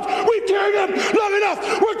Rhodes. We've carried him long enough.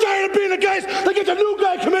 We're tired of being the guys that get the new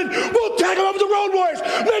guy come in. We'll tag him up with the Road Warriors.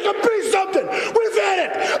 Make him be something. We've had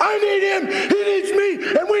it. I need him. He needs me.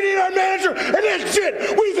 And we need our manager. And that's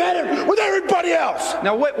it. We've had it with everybody else.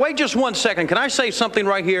 Now, wait just 1 second. Can I say something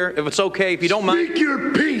right here, if it's okay, if you don't mind? Speak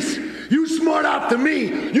your piece. You smart off to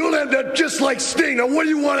me, you'll end up just like Sting. Now, what do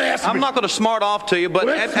you want to ask me? I'm not going to smart off to you, but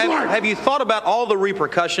have you thought about all the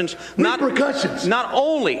repercussions? Repercussions? Not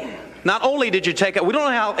only did you take out, we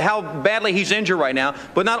don't know how badly he's injured right now,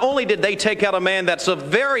 but not only did they take out a man that's a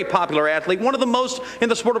very popular athlete, one of the most in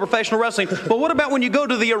the sport of professional wrestling, but what about when you go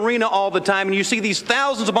to the arena all the time and you see these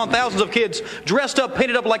thousands upon thousands of kids dressed up,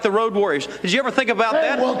 painted up like the Road Warriors? Did you ever think about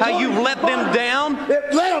that? Well, how you let them down?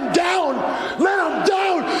 Let them down! Let them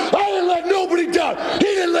down! I didn't let nobody down! He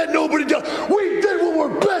didn't let nobody down! We did what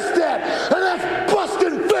we're best at, and that's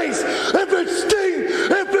busting face! If it's Sting,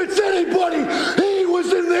 if it's anybody, he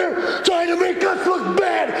was in there trying to make us look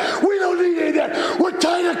bad. We don't need any of that. We're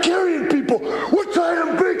tired of carrying people. We're tired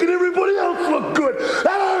of making everybody else look good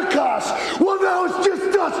at our cost. Well, now it's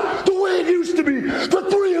just us, the way it used to be. The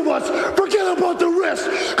three of us. Forget about the rest,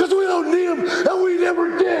 because we don't need them, and we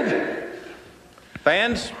never did.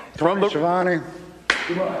 Fans from the Schiavone.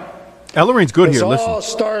 Ellering's good here. Listen. This all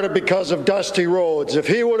started because of Dusty Rhodes. If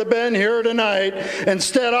he would have been here tonight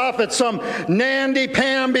instead off at some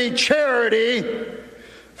namby-pamby charity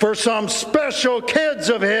for some special kids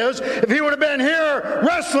of his, if he would have been here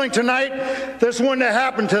wrestling tonight, this wouldn't have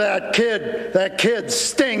happened to that kid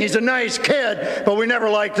Sting. He's a nice kid, but we never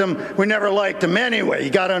liked him. We never liked him anyway. You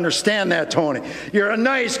got to understand that, Tony. You're a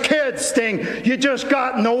nice kid, Sting. You just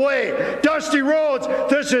got in the way. Dusty Rhodes,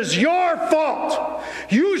 this is your fault.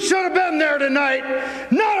 You should have been there tonight,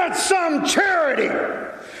 not at some charity.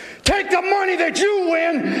 Take the money that you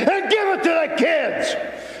win and give it to the kids.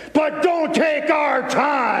 But don't take our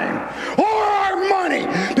time or our money,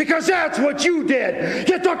 because that's what you did.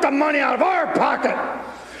 You took the money out of our pocket.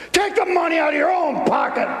 Take the money out of your own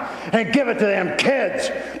pocket and give it to them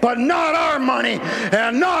kids, but not our money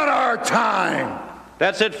and not our time.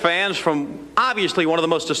 That's it, fans, from obviously one of the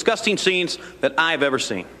most disgusting scenes that I've ever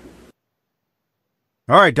seen.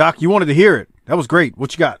 All right, Doc, you wanted to hear it. That was great.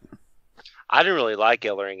 What you got? I didn't really like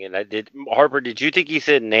Ellering, and I did. Harper, did you think he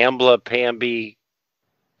said NAMBLA PAMB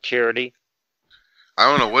charity? I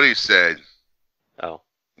don't know what he said. Oh.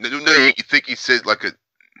 No, you think he said like a...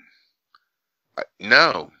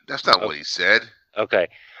 No, that's not what he said. Okay.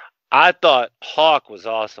 I thought Hawk was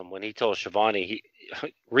awesome when he told Shivani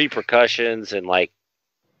repercussions and like,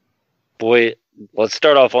 boy, let's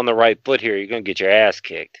start off on the right foot here. You're going to get your ass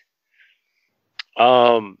kicked.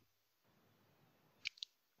 I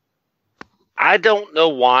don't know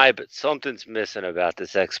why, but something's missing about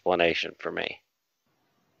this explanation for me.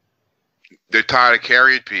 They're tired of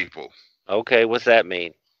carrying people. Okay, what's that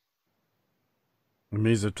mean? It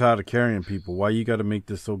means they're tired of carrying people. Why you got to make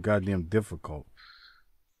this so goddamn difficult?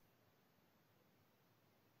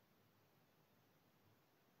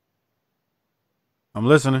 I'm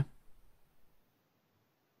listening.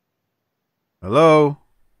 Hello?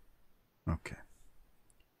 Okay.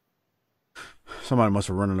 Somebody must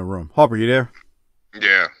have run in the room. Harper, you there?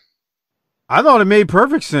 Yeah. I thought it made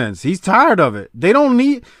perfect sense. He's tired of it.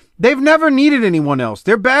 They've never needed anyone else.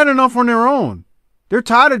 They're bad enough on their own. They're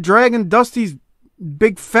tired of dragging Dusty's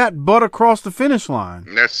big fat butt across the finish line.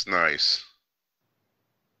 That's nice.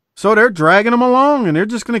 So they're dragging him along, and they're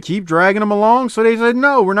just going to keep dragging him along. So they said,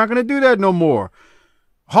 no, we're not going to do that no more.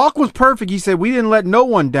 Hawk was perfect. He said, we didn't let no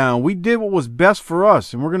one down. We did what was best for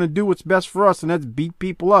us, and we're going to do what's best for us, and that's beat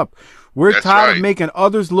people up. We're tired of making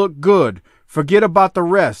others look good. Forget about the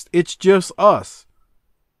rest. It's just us.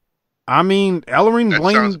 I mean, Ellering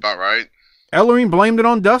sounds about right. Ellering blamed it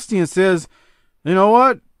on Dusty and says, you know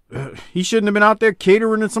what? He shouldn't have been out there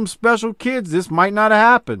catering to some special kids. This might not have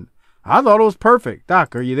happened. I thought it was perfect.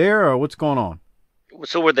 Doc, are you there or what's going on?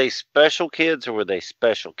 So were they special kids or were they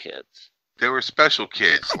special kids? They were special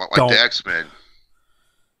kids, like the X-Men.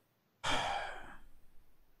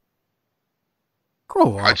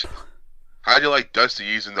 Grow up. How'd you like Dusty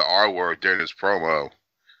using the R word during his promo?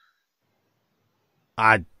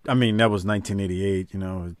 I mean, that was 1988, you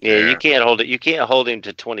know. Yeah, you can't hold it. You can't hold him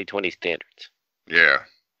to 2020 standards. Yeah.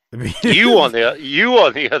 You on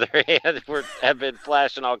the other hand have been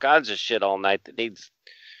flashing all kinds of shit all night that it's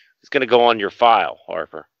going to go on your file,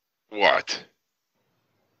 Harper. What?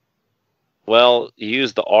 Well, you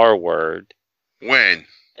used the R word. When?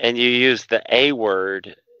 And you used the A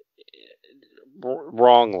word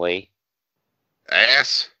wrongly.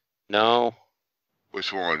 Ass? No.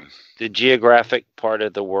 Which one? The geographic part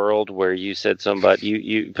of the world where you said somebody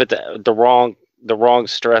you put the wrong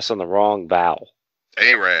stress on the wrong vowel.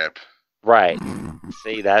 Arab. Right.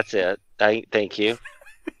 See, that's it. Thank you.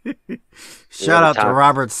 Shout out to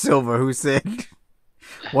Robert Silver, who said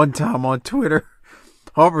one time on Twitter,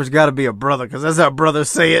 Harper's got to be a brother because that's how brothers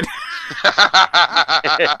say it.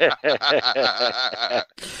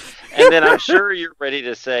 And then I'm sure you're ready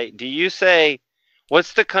to say, do you say,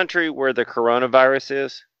 what's the country where the coronavirus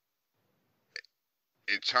is?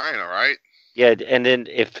 In China, right? Yeah, and then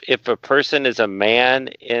if a person is a man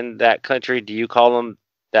in that country, do you call them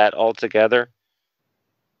that altogether?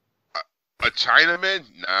 A Chinaman?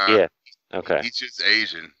 Nah. Yeah. Okay. He's just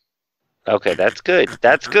Asian. Okay, that's good.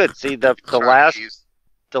 That's good. See, the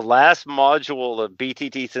last module of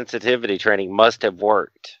BTT sensitivity training must have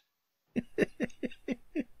worked.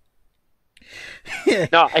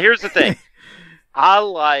 No, here's the thing.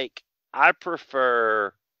 I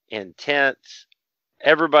prefer intense.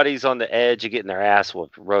 Everybody's on the edge of getting their ass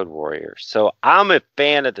whooped, Road Warriors. So I'm a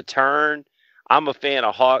fan of the turn. I'm a fan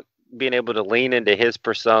of Hawk being able to lean into his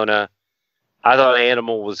persona. I thought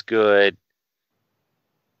Animal was good.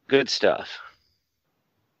 Good stuff.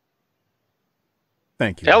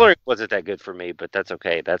 Thank you. Ellering wasn't that good for me, but that's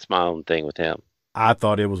okay. That's my own thing with him. I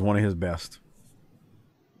thought it was one of his best.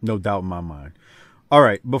 No doubt in my mind. All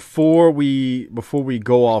right, before we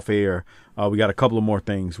go off air, we got a couple of more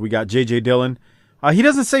things. We got J.J. Dillon. He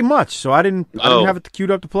doesn't say much, so I didn't have it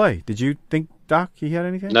queued up to play. Did you think, Doc, he had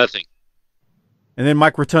anything? Nothing. And then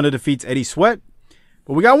Mike Rotunda defeats Eddie Sweat.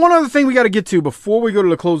 But we got one other thing we got to get to before we go to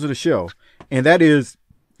the close of the show, and that is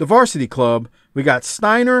the Varsity Club. We got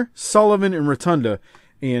Steiner, Sullivan, and Rotunda.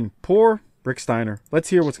 And poor Rick Steiner. Let's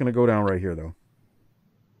hear what's going to go down right here, though.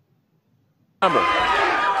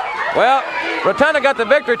 Well, Rotunda got the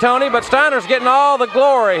victory, Tony, but Steiner's getting all the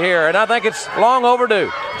glory here, and I think it's long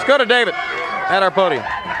overdue. Let's go to David at our podium.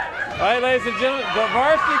 All right, ladies and gentlemen, the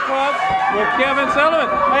Varsity Club with Kevin Sullivan.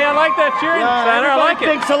 Hey, I like that cheering, Steiner. I like it.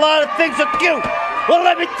 Thinks a lot of things are cute. Well,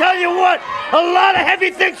 let me tell you what. A lot of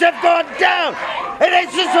heavy things have gone down. It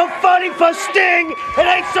ain't just so funny for Sting. It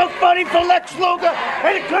ain't so funny for Lex Luger.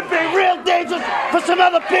 And it could be real dangerous for some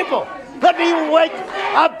other people. Let me wait.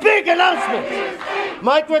 A big announcement.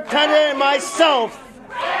 Mike Rotunda and myself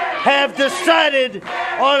have decided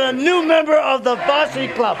on a new member of the Varsity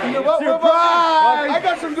Club. Surprise! I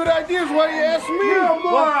got some good ideas. Why you ask me? You're a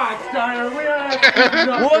moron, Steiner.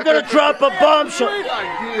 We're going to drop a bombshell. Great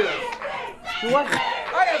ideas. What?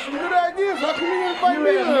 I got some good ideas. How come you invite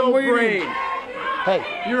me to no the brain. Hey.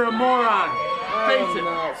 You're a moron. Face it.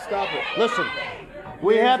 No, stop it. Listen,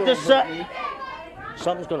 we have decided.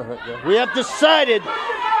 Something's going to hurt you. We have decided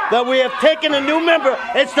that we have taken a new member.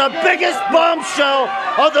 It's the biggest bombshell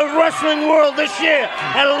of the wrestling world this year,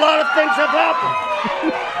 and a lot of things have happened.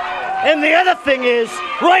 And the other thing is,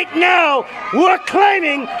 right now, we're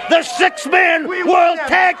claiming the six-man World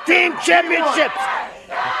Tag Team Championships.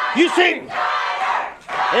 You see,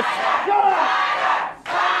 if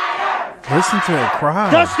Listen to the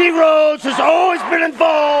crowd. Dusty Rhodes has always been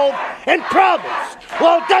involved in problems.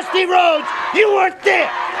 Well, Dusty Rhodes, you weren't there.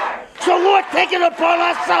 So we're taking it upon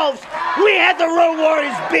ourselves. We had the Road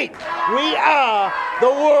Warriors beat. We are the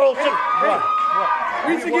world. What?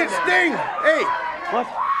 We should get Sting. Hey. What?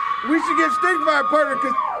 We should get Sting for our partner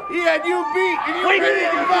because he had you beat. And you What do you mean?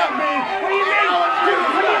 give up, man. What do you mean? Dude,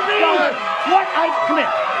 what do you mean? What? Come here.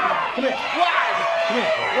 Come here. Why? Come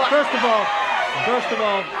here. First of all, listen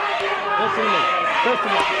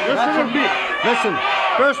to me. Listen.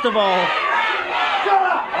 First of all,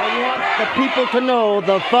 I want the people to know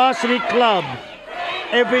the Varsity Club.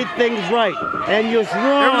 Everything's right. And you're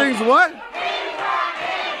wrong. Everything's what?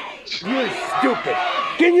 You're stupid.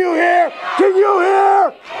 Can you hear? Can you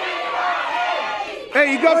hear?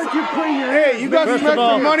 Hey, you got some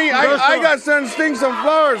extra money. I got to send Sting some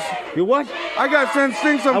flowers. You what? I got to send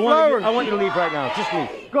Sting some flowers. I want you to leave right now. Just leave.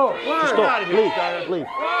 Go. Just go. Leave.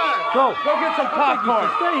 Go. Go get some popcorn.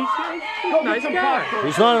 Go get some popcorn.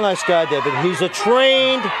 He's not a nice guy, David. He's a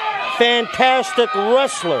trained, fantastic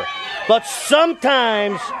wrestler. But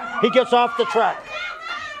sometimes he gets off the track.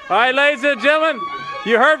 All right, ladies and gentlemen,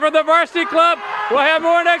 you heard from the Varsity Club. We'll have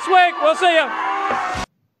more next week. We'll see you.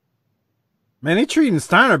 Man, they treating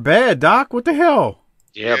Steiner bad, Doc. What the hell?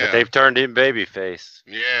 Yeah, but they've turned him babyface.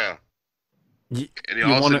 Yeah. And he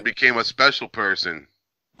also became a special person.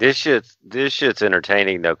 This shit's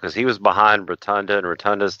entertaining though, because he was behind Rotunda, and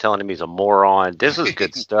Rotunda's telling him he's a moron. This is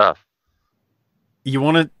good stuff. You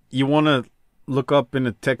wanna look up in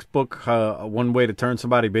the textbook one way to turn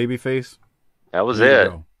somebody babyface? That was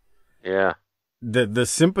it. Yeah. The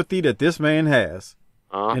sympathy that this man has,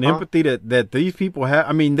 and empathy that these people have.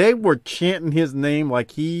 I mean, they were chanting his name like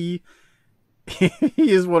he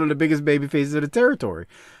is one of the biggest babyfaces of the territory.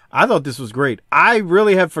 I thought this was great. I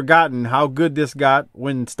really have forgotten how good this got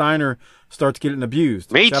when Steiner starts getting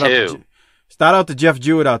abused. Me too. Shout out to Jeff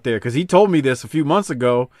Jewett out there, because he told me this a few months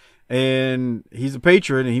ago, and he's a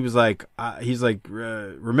patron, and he was like,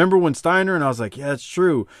 remember when Steiner? And I was like, yeah, it's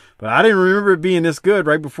true. But I didn't remember it being this good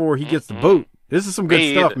right before he gets the boot. This is some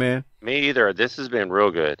good stuff, man. Me either. This has been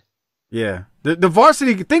real good. Yeah. The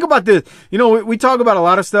Varsity, think about this. You know, we talk about a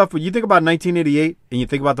lot of stuff, but you think about 1988 and you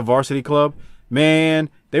think about the Varsity Club, man,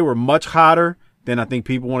 they were much hotter than I think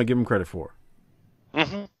people want to give them credit for.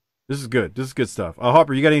 Mm-hmm. This is good. This is good stuff.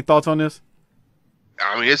 Harper, you got any thoughts on this?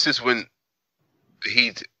 I mean, it's just when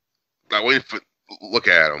look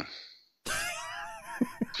at him.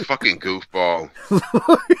 Fucking goofball.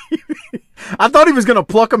 I thought he was going to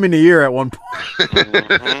pluck him in the ear at one point.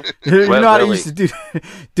 Mm-hmm. You know how they used to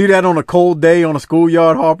do that on a cold day on a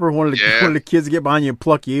schoolyard, Harper? One of the kids get behind you and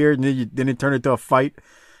pluck your ear, and then it turned into a fight.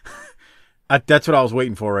 That's what I was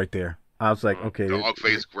waiting for right there. I was like, okay.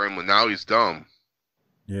 Dog-faced gremlin. Now he's dumb.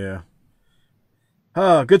 Yeah.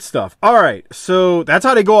 Good stuff. All right. So that's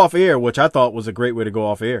how they go off air, which I thought was a great way to go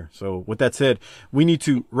off air. So with that said, we need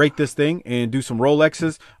to rate this thing and do some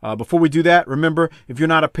Rolexes. Before we do that, remember, if you're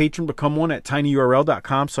not a patron, become one at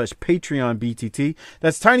tinyurl.com/PatreonBTT.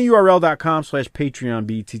 That's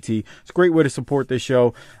tinyurl.com/PatreonBTT. It's a great way to support this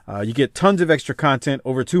show. You get tons of extra content.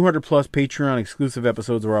 Over 200 plus Patreon exclusive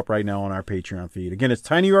episodes are up right now on our Patreon feed. Again, it's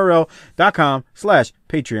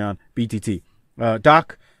tinyurl.com/PatreonBTT.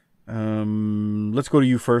 Doc, let's go to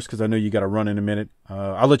you first, because I know you got to run in a minute.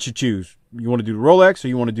 I'll let you choose. You want to do the Rolex or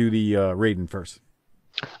you want to do the Raiden first?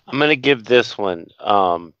 I'm going to give this one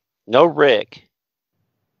no Rick,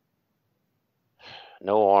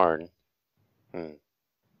 no Arn.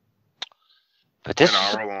 But this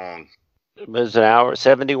an hour long. It was an hour,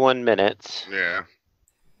 71 minutes. Yeah.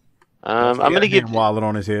 I'm going to give wallet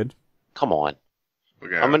on his head. Come on.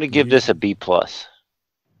 I'm going to give this a B+.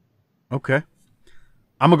 Okay.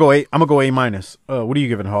 I'm gonna go A minus. What are you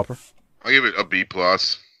giving, Harper? I'll give it a B+. All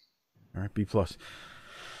right, B+. All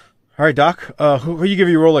right, Doc. Who you give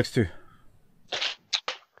your Rolex to?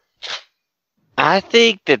 I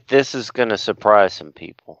think that this is going to surprise some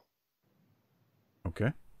people.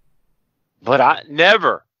 Okay. But I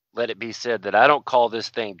never let it be said that I don't call this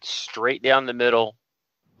thing straight down the middle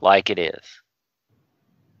like it is.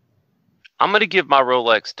 I'm going to give my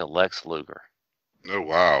Rolex to Lex Luger. Oh,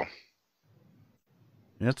 wow.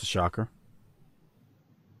 Yeah, that's a shocker.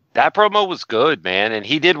 That promo was good, man. And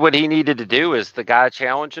he did what he needed to do as the guy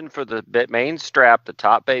challenging for the main strap, the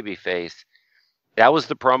top baby face. That was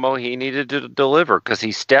the promo he needed to deliver because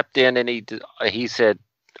he stepped in and he said,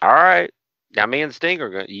 all right, now me and Sting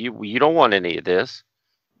are you don't want any of this.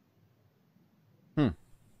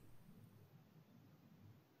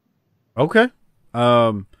 Okay.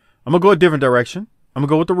 I'm going to go a different direction. I'm going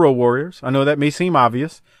to go with the Road Warriors. I know that may seem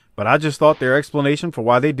obvious, but I just thought their explanation for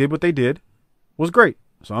why they did what they did was great.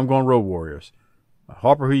 So I'm going Road Warriors.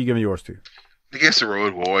 Harper, who you giving yours to? I guess the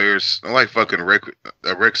Road Warriors. I like fucking Rick.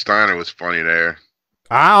 Rick Steiner was funny there.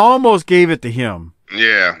 I almost gave it to him.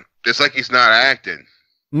 Yeah. It's like he's not acting.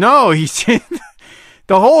 No, he's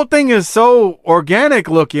the whole thing is so organic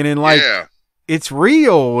looking and like it's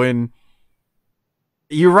real. And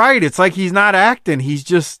you're right. It's like he's not acting. He's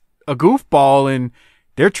just a goofball and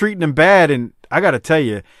they're treating him bad. And I got to tell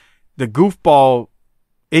you, the goofball,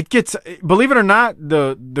 it gets, believe it or not,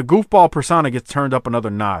 the goofball persona gets turned up another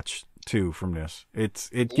notch too from this. It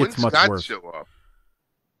gets much worse. Show up?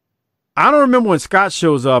 I don't remember when Scott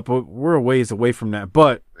shows up. We're a ways away from that,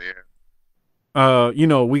 but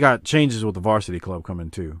we got changes with the Varsity Club coming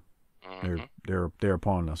too. They're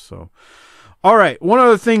upon us. So, all right. One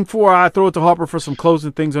other thing before I throw it to Harper for some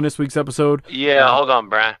closing things on this week's episode. Yeah, hold on,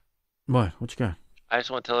 Brian. What you got? I just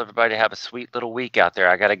want to tell everybody to have a sweet little week out there.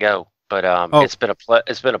 I got to go. But it's been a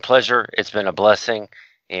pleasure. It's been a blessing,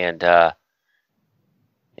 and go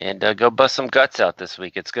bust some guts out this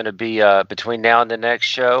week. It's going to be between now and the next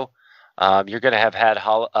show. You're going to have had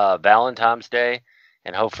Valentine's Day,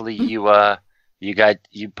 and hopefully you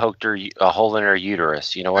poked a hole in her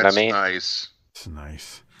uterus. You know what I mean? Nice. It's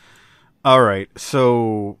nice. All right.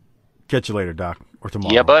 So catch you later, Doc, or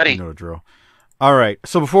tomorrow. Yeah, buddy. You know the drill. All right.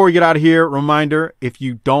 So before we get out of here, reminder, if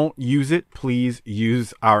you don't use it, please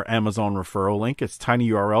use our Amazon referral link. It's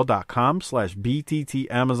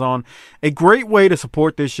tinyurl.com/BTTAmazon. A great way to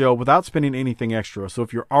support this show without spending anything extra. So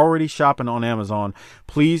if you're already shopping on Amazon,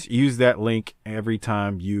 please use that link every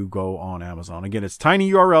time you go on Amazon. Again, it's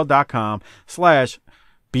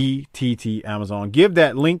tinyurl.com/BTTAmazon. Give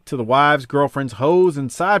that link to the wives, girlfriends, hoes,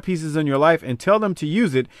 and side pieces in your life and tell them to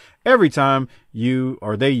use it every time you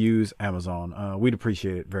or they use Amazon. We'd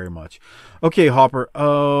appreciate it very much. Okay, Harper.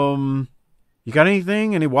 You got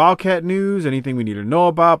anything? Any Wildcat news? Anything we need to know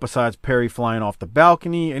about besides Perry flying off the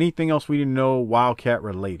balcony? Anything else we need to know Wildcat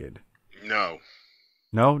related? No.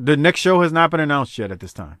 No? The next show has not been announced yet at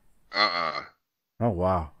this time. Oh,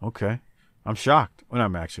 wow. Okay. I'm shocked. Well,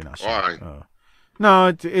 I'm actually not shocked. Why?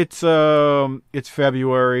 No, it's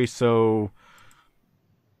February, so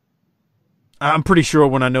I'm pretty sure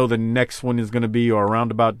when I know the next one is going to be or a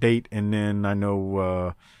roundabout date, and then I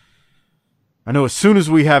know as soon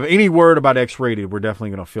as we have any word about X-Rated, we're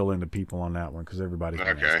definitely going to fill in the people on that one because everybody's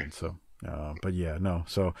been asking. So, but yeah, no.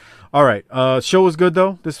 So, all right. Show was good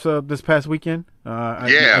though this past weekend.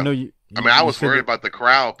 I know you. I was worried about the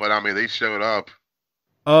crowd, but they showed up.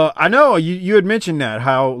 I know you had mentioned that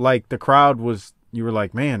how like the crowd was. You were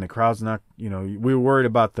like, man, the crowd's not. We were worried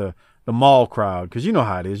about the mall crowd because you know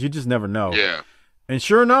how it is. You just never know. Yeah. And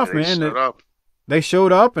sure enough, they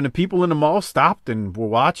showed up, and the people in the mall stopped and were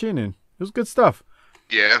watching, and it was good stuff.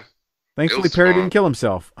 Yeah. Thankfully, Perry didn't kill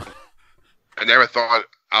himself. I never thought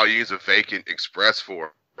I'll use a vacant express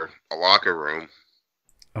for a locker room.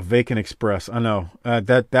 A vacant express, I know.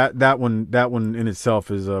 That one in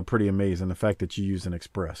itself is pretty amazing. The fact that you use an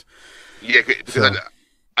express. Yeah, because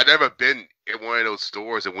I've never been in one of those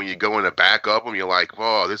stores, and when you go in the back of them, you're like,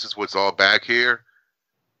 "Whoa, this is what's all back here."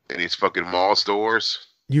 In these fucking mall stores.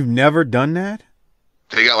 You've never done that?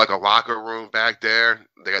 They got like a locker room back there.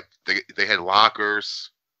 They had lockers.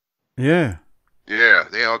 Yeah. Yeah,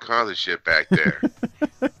 they had all kinds of shit back there.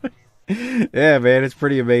 Yeah, man, it's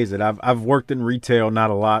pretty amazing. I've worked in retail, not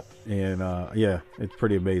a lot, and yeah, it's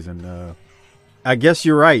pretty amazing. I guess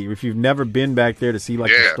you're right. If you've never been back there to see like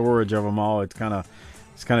the storage of them all, it's kind of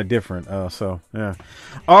different. So yeah.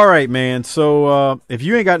 All right, man. So if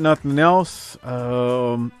you ain't got nothing else,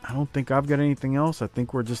 I don't think I've got anything else. I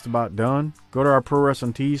think we're just about done. Go to our Pro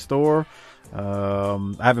Wrestling Tees store. I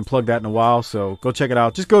haven't plugged that in a while, so go check it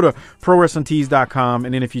out. Just go to ProWrestlingTees.com,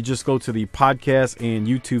 and then if you just go to the podcast and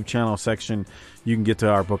YouTube channel section, you can get to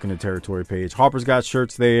our Booking the Territory page. Harper's got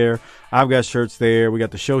shirts there. I've got shirts there. We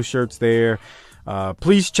got the show shirts there.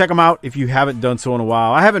 Please check them out if you haven't done so in a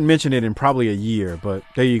while. I haven't mentioned it in probably a year, but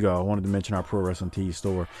there you go. I wanted to mention our Pro Wrestling Tees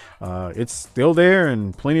store. It's still there,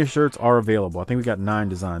 and plenty of shirts are available. I think we got 9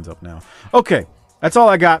 designs up now. Okay, that's all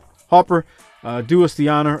I got. Harper, do us the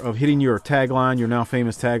honor of hitting your tagline, your now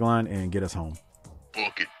famous tagline, and get us home.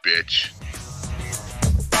 Book it, bitch.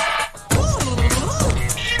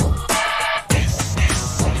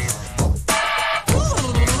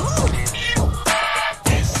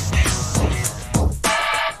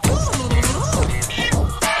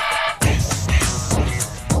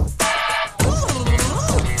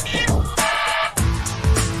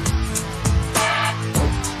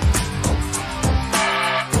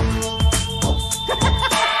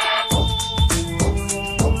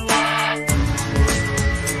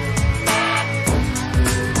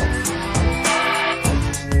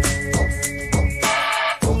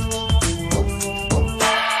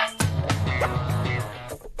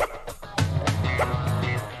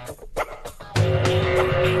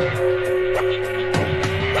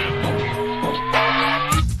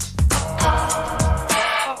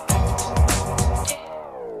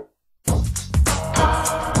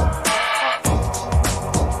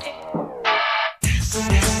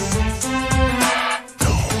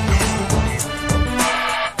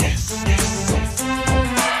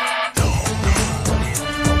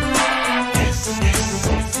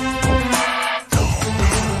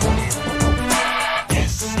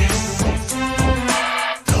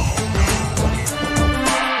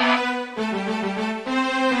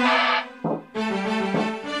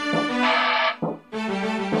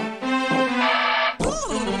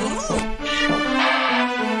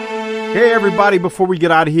 Hey everybody, before we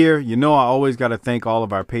get out of here, you know I always got to thank all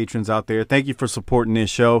of our patrons out there. Thank you for supporting this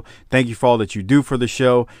show. Thank you for all that you do for the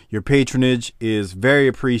show. Your patronage is very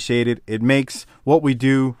appreciated. It makes what we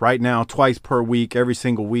do right now twice per week, every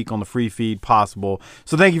single week on the free feed possible.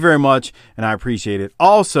 So thank you very much, and I appreciate it.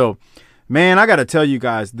 Also, man, I got to tell you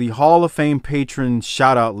guys, the Hall of Fame patron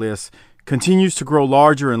shout out list continues to grow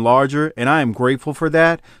larger and larger, and I am grateful for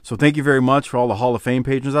that. So thank you very much for all the Hall of Fame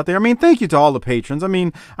patrons out there. I mean, thank you to all the patrons. I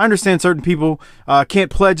mean, I understand certain people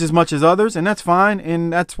can't pledge as much as others, and that's fine.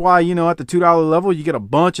 And that's why, you know, at the $2 level, you get a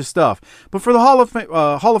bunch of stuff. But for the Hall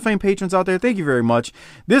of Fame patrons out there, thank you very much.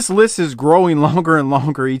 This list is growing longer and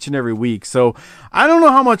longer each and every week. So I don't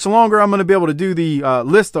know how much longer I'm going to be able to do the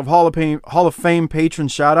list of Hall of Fame patron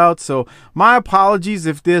shout outs. So my apologies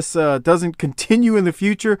if this doesn't continue in the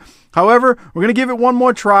future. However, we're going to give it one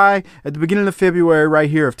more try at the beginning of February right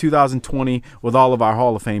here of 2020 with all of our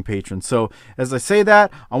Hall of Fame patrons. So as I say that,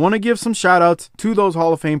 I want to give some shout outs to those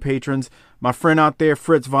Hall of Fame patrons. My friend out there,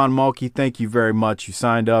 Fritz Von Mulkey, thank you very much. You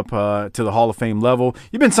signed up to the Hall of Fame level.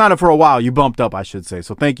 You've been signed up for a while. You bumped up, I should say.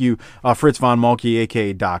 So thank you, Fritz Von Mulkey,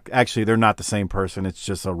 a.k.a. Doc. Actually, they're not the same person. It's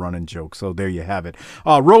just a running joke. So there you have it.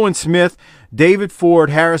 Rowan Smith, David Ford,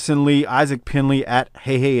 Harrison Lee, Isaac Pinley at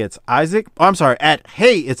Hey It's Isaac. Oh, I'm sorry, at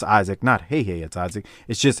Hey It's Isaac, not Hey It's Isaac.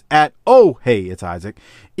 It's just at Oh Hey It's Isaac.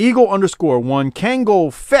 Eagle_1,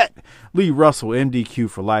 Kango Fett, Lee Russell, MDQ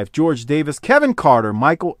for life, George Davis, Kevin Carter,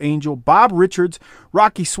 Michael Angel, Bob Richards,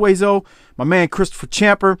 Rocky Suezo, my man Christopher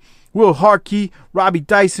Champer, Will Harkey, Robbie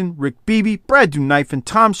Dyson, Rick Beebe, Brad Dunifin,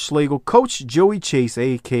 Tom Schlegel, Coach Joey Chase,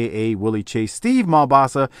 a.k.a. Willie Chase, Steve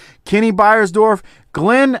Malbasa, Kenny Beiersdorf,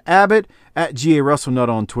 Glenn Abbott, at G.A. Russellnut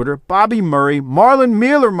on Twitter, Bobby Murray, Marlon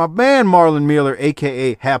Mueller, my man Marlon Mueller,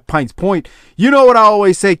 a.k.a. Half Pints Point. You know what I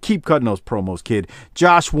always say, keep cutting those promos, kid.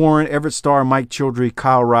 Josh Warren, Everett Starr, Mike Childrey,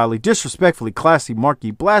 Kyle Riley, Disrespectfully Classy,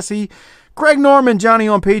 Marky Blassie, Greg Norman, Johnny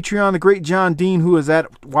on Patreon, the great John Dean, who is at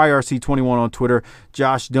YRC21 on Twitter,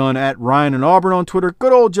 Josh Dunn at Ryan and Auburn on Twitter,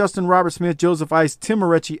 good old Justin, Robert Smith, Joseph Ice, Tim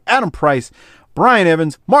Morecci, Adam Price, Brian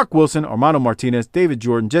Evans, Mark Wilson, Armando Martinez, David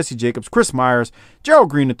Jordan, Jesse Jacobs, Chris Myers, Gerald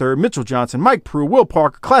Green III, Mitchell Johnson, Mike Prue, Will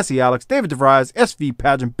Parker, Classy Alex, David DeVries, SV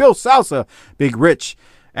Pageant, Bill Salsa, Big Rich,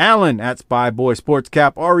 Allen at Spy Boy Sports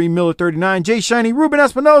Cap, R.E. Miller 39, Jay Shiny, Ruben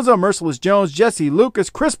Espinoza, Merciless Jones, Jesse Lucas,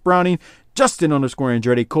 Chris Browning,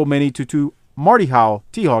 Justin_Andretti, Cole Manny 22, Marty Howell,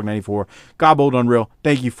 T-Hog 94, Gobbled Unreal.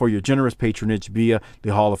 Thank you for your generous patronage via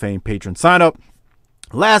the Hall of Fame patron sign up.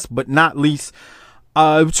 Last but not least,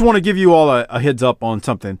 I just want to give you all a heads up on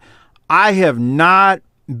something. I have not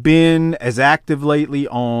been as active lately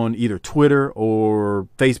on either Twitter or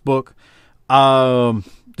Facebook.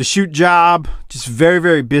 The shoot job, just very,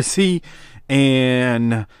 very busy,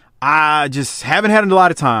 and I just haven't had a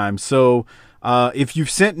lot of time. So if you've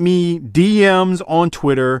sent me DMs on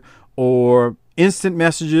Twitter or instant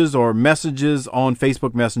messages or messages on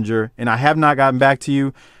Facebook Messenger and I have not gotten back to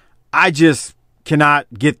you, I just cannot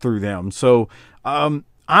get through them. So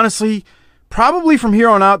honestly, probably from here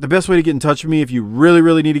on out, the best way to get in touch with me, if you really,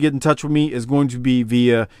 really need to get in touch with me, is going to be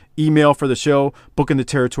via email for the show,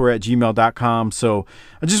 bookingtheterritory@gmail.com. So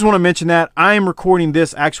I just want to mention that I am recording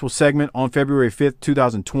this actual segment on February 5th,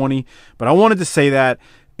 2020. But I wanted to say that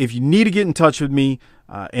if you need to get in touch with me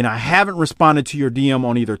and I haven't responded to your DM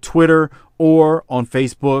on either Twitter or on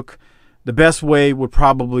Facebook, the best way would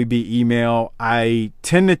probably be email. I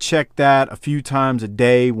tend to check that a few times a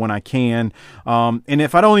day when I can. And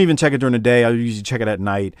if I don't even check it during the day, I usually check it at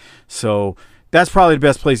night. So that's probably the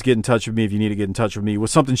best place to get in touch with me if you need to get in touch with me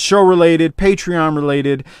with something show-related,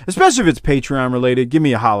 Patreon-related, especially if it's Patreon-related. Give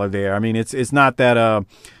me a holler there. I mean, it's not that...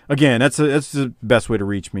 Again, that's the best way to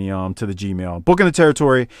reach me to the Gmail.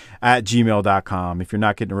 bookingtheterritory@gmail.com if you're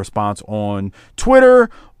not getting a response on Twitter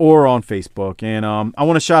or on Facebook. And I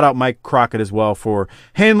want to shout out Mike Crockett as well for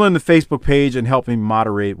handling the Facebook page and helping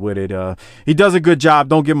moderate with it. He does a good job.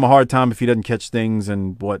 Don't give him a hard time if he doesn't catch things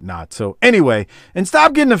and whatnot. So anyway, and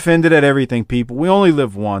stop getting offended at everything, people. We only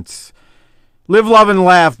live once. Live, love, and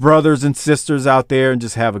laugh, brothers and sisters out there, and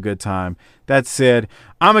just have a good time. That said,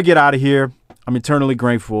 I'm going to get out of here. I'm eternally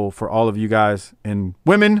grateful for all of you guys and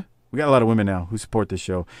women. We got a lot of women now who support this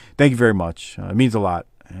show. Thank you very much. It means a lot.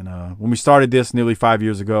 And when we started this nearly 5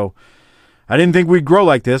 years ago, I didn't think we'd grow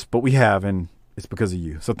like this, but we have, and it's because of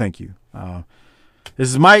you. So thank you. This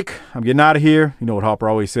is Mike. I'm getting out of here. You know what Harper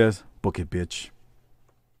always says. Book it, bitch.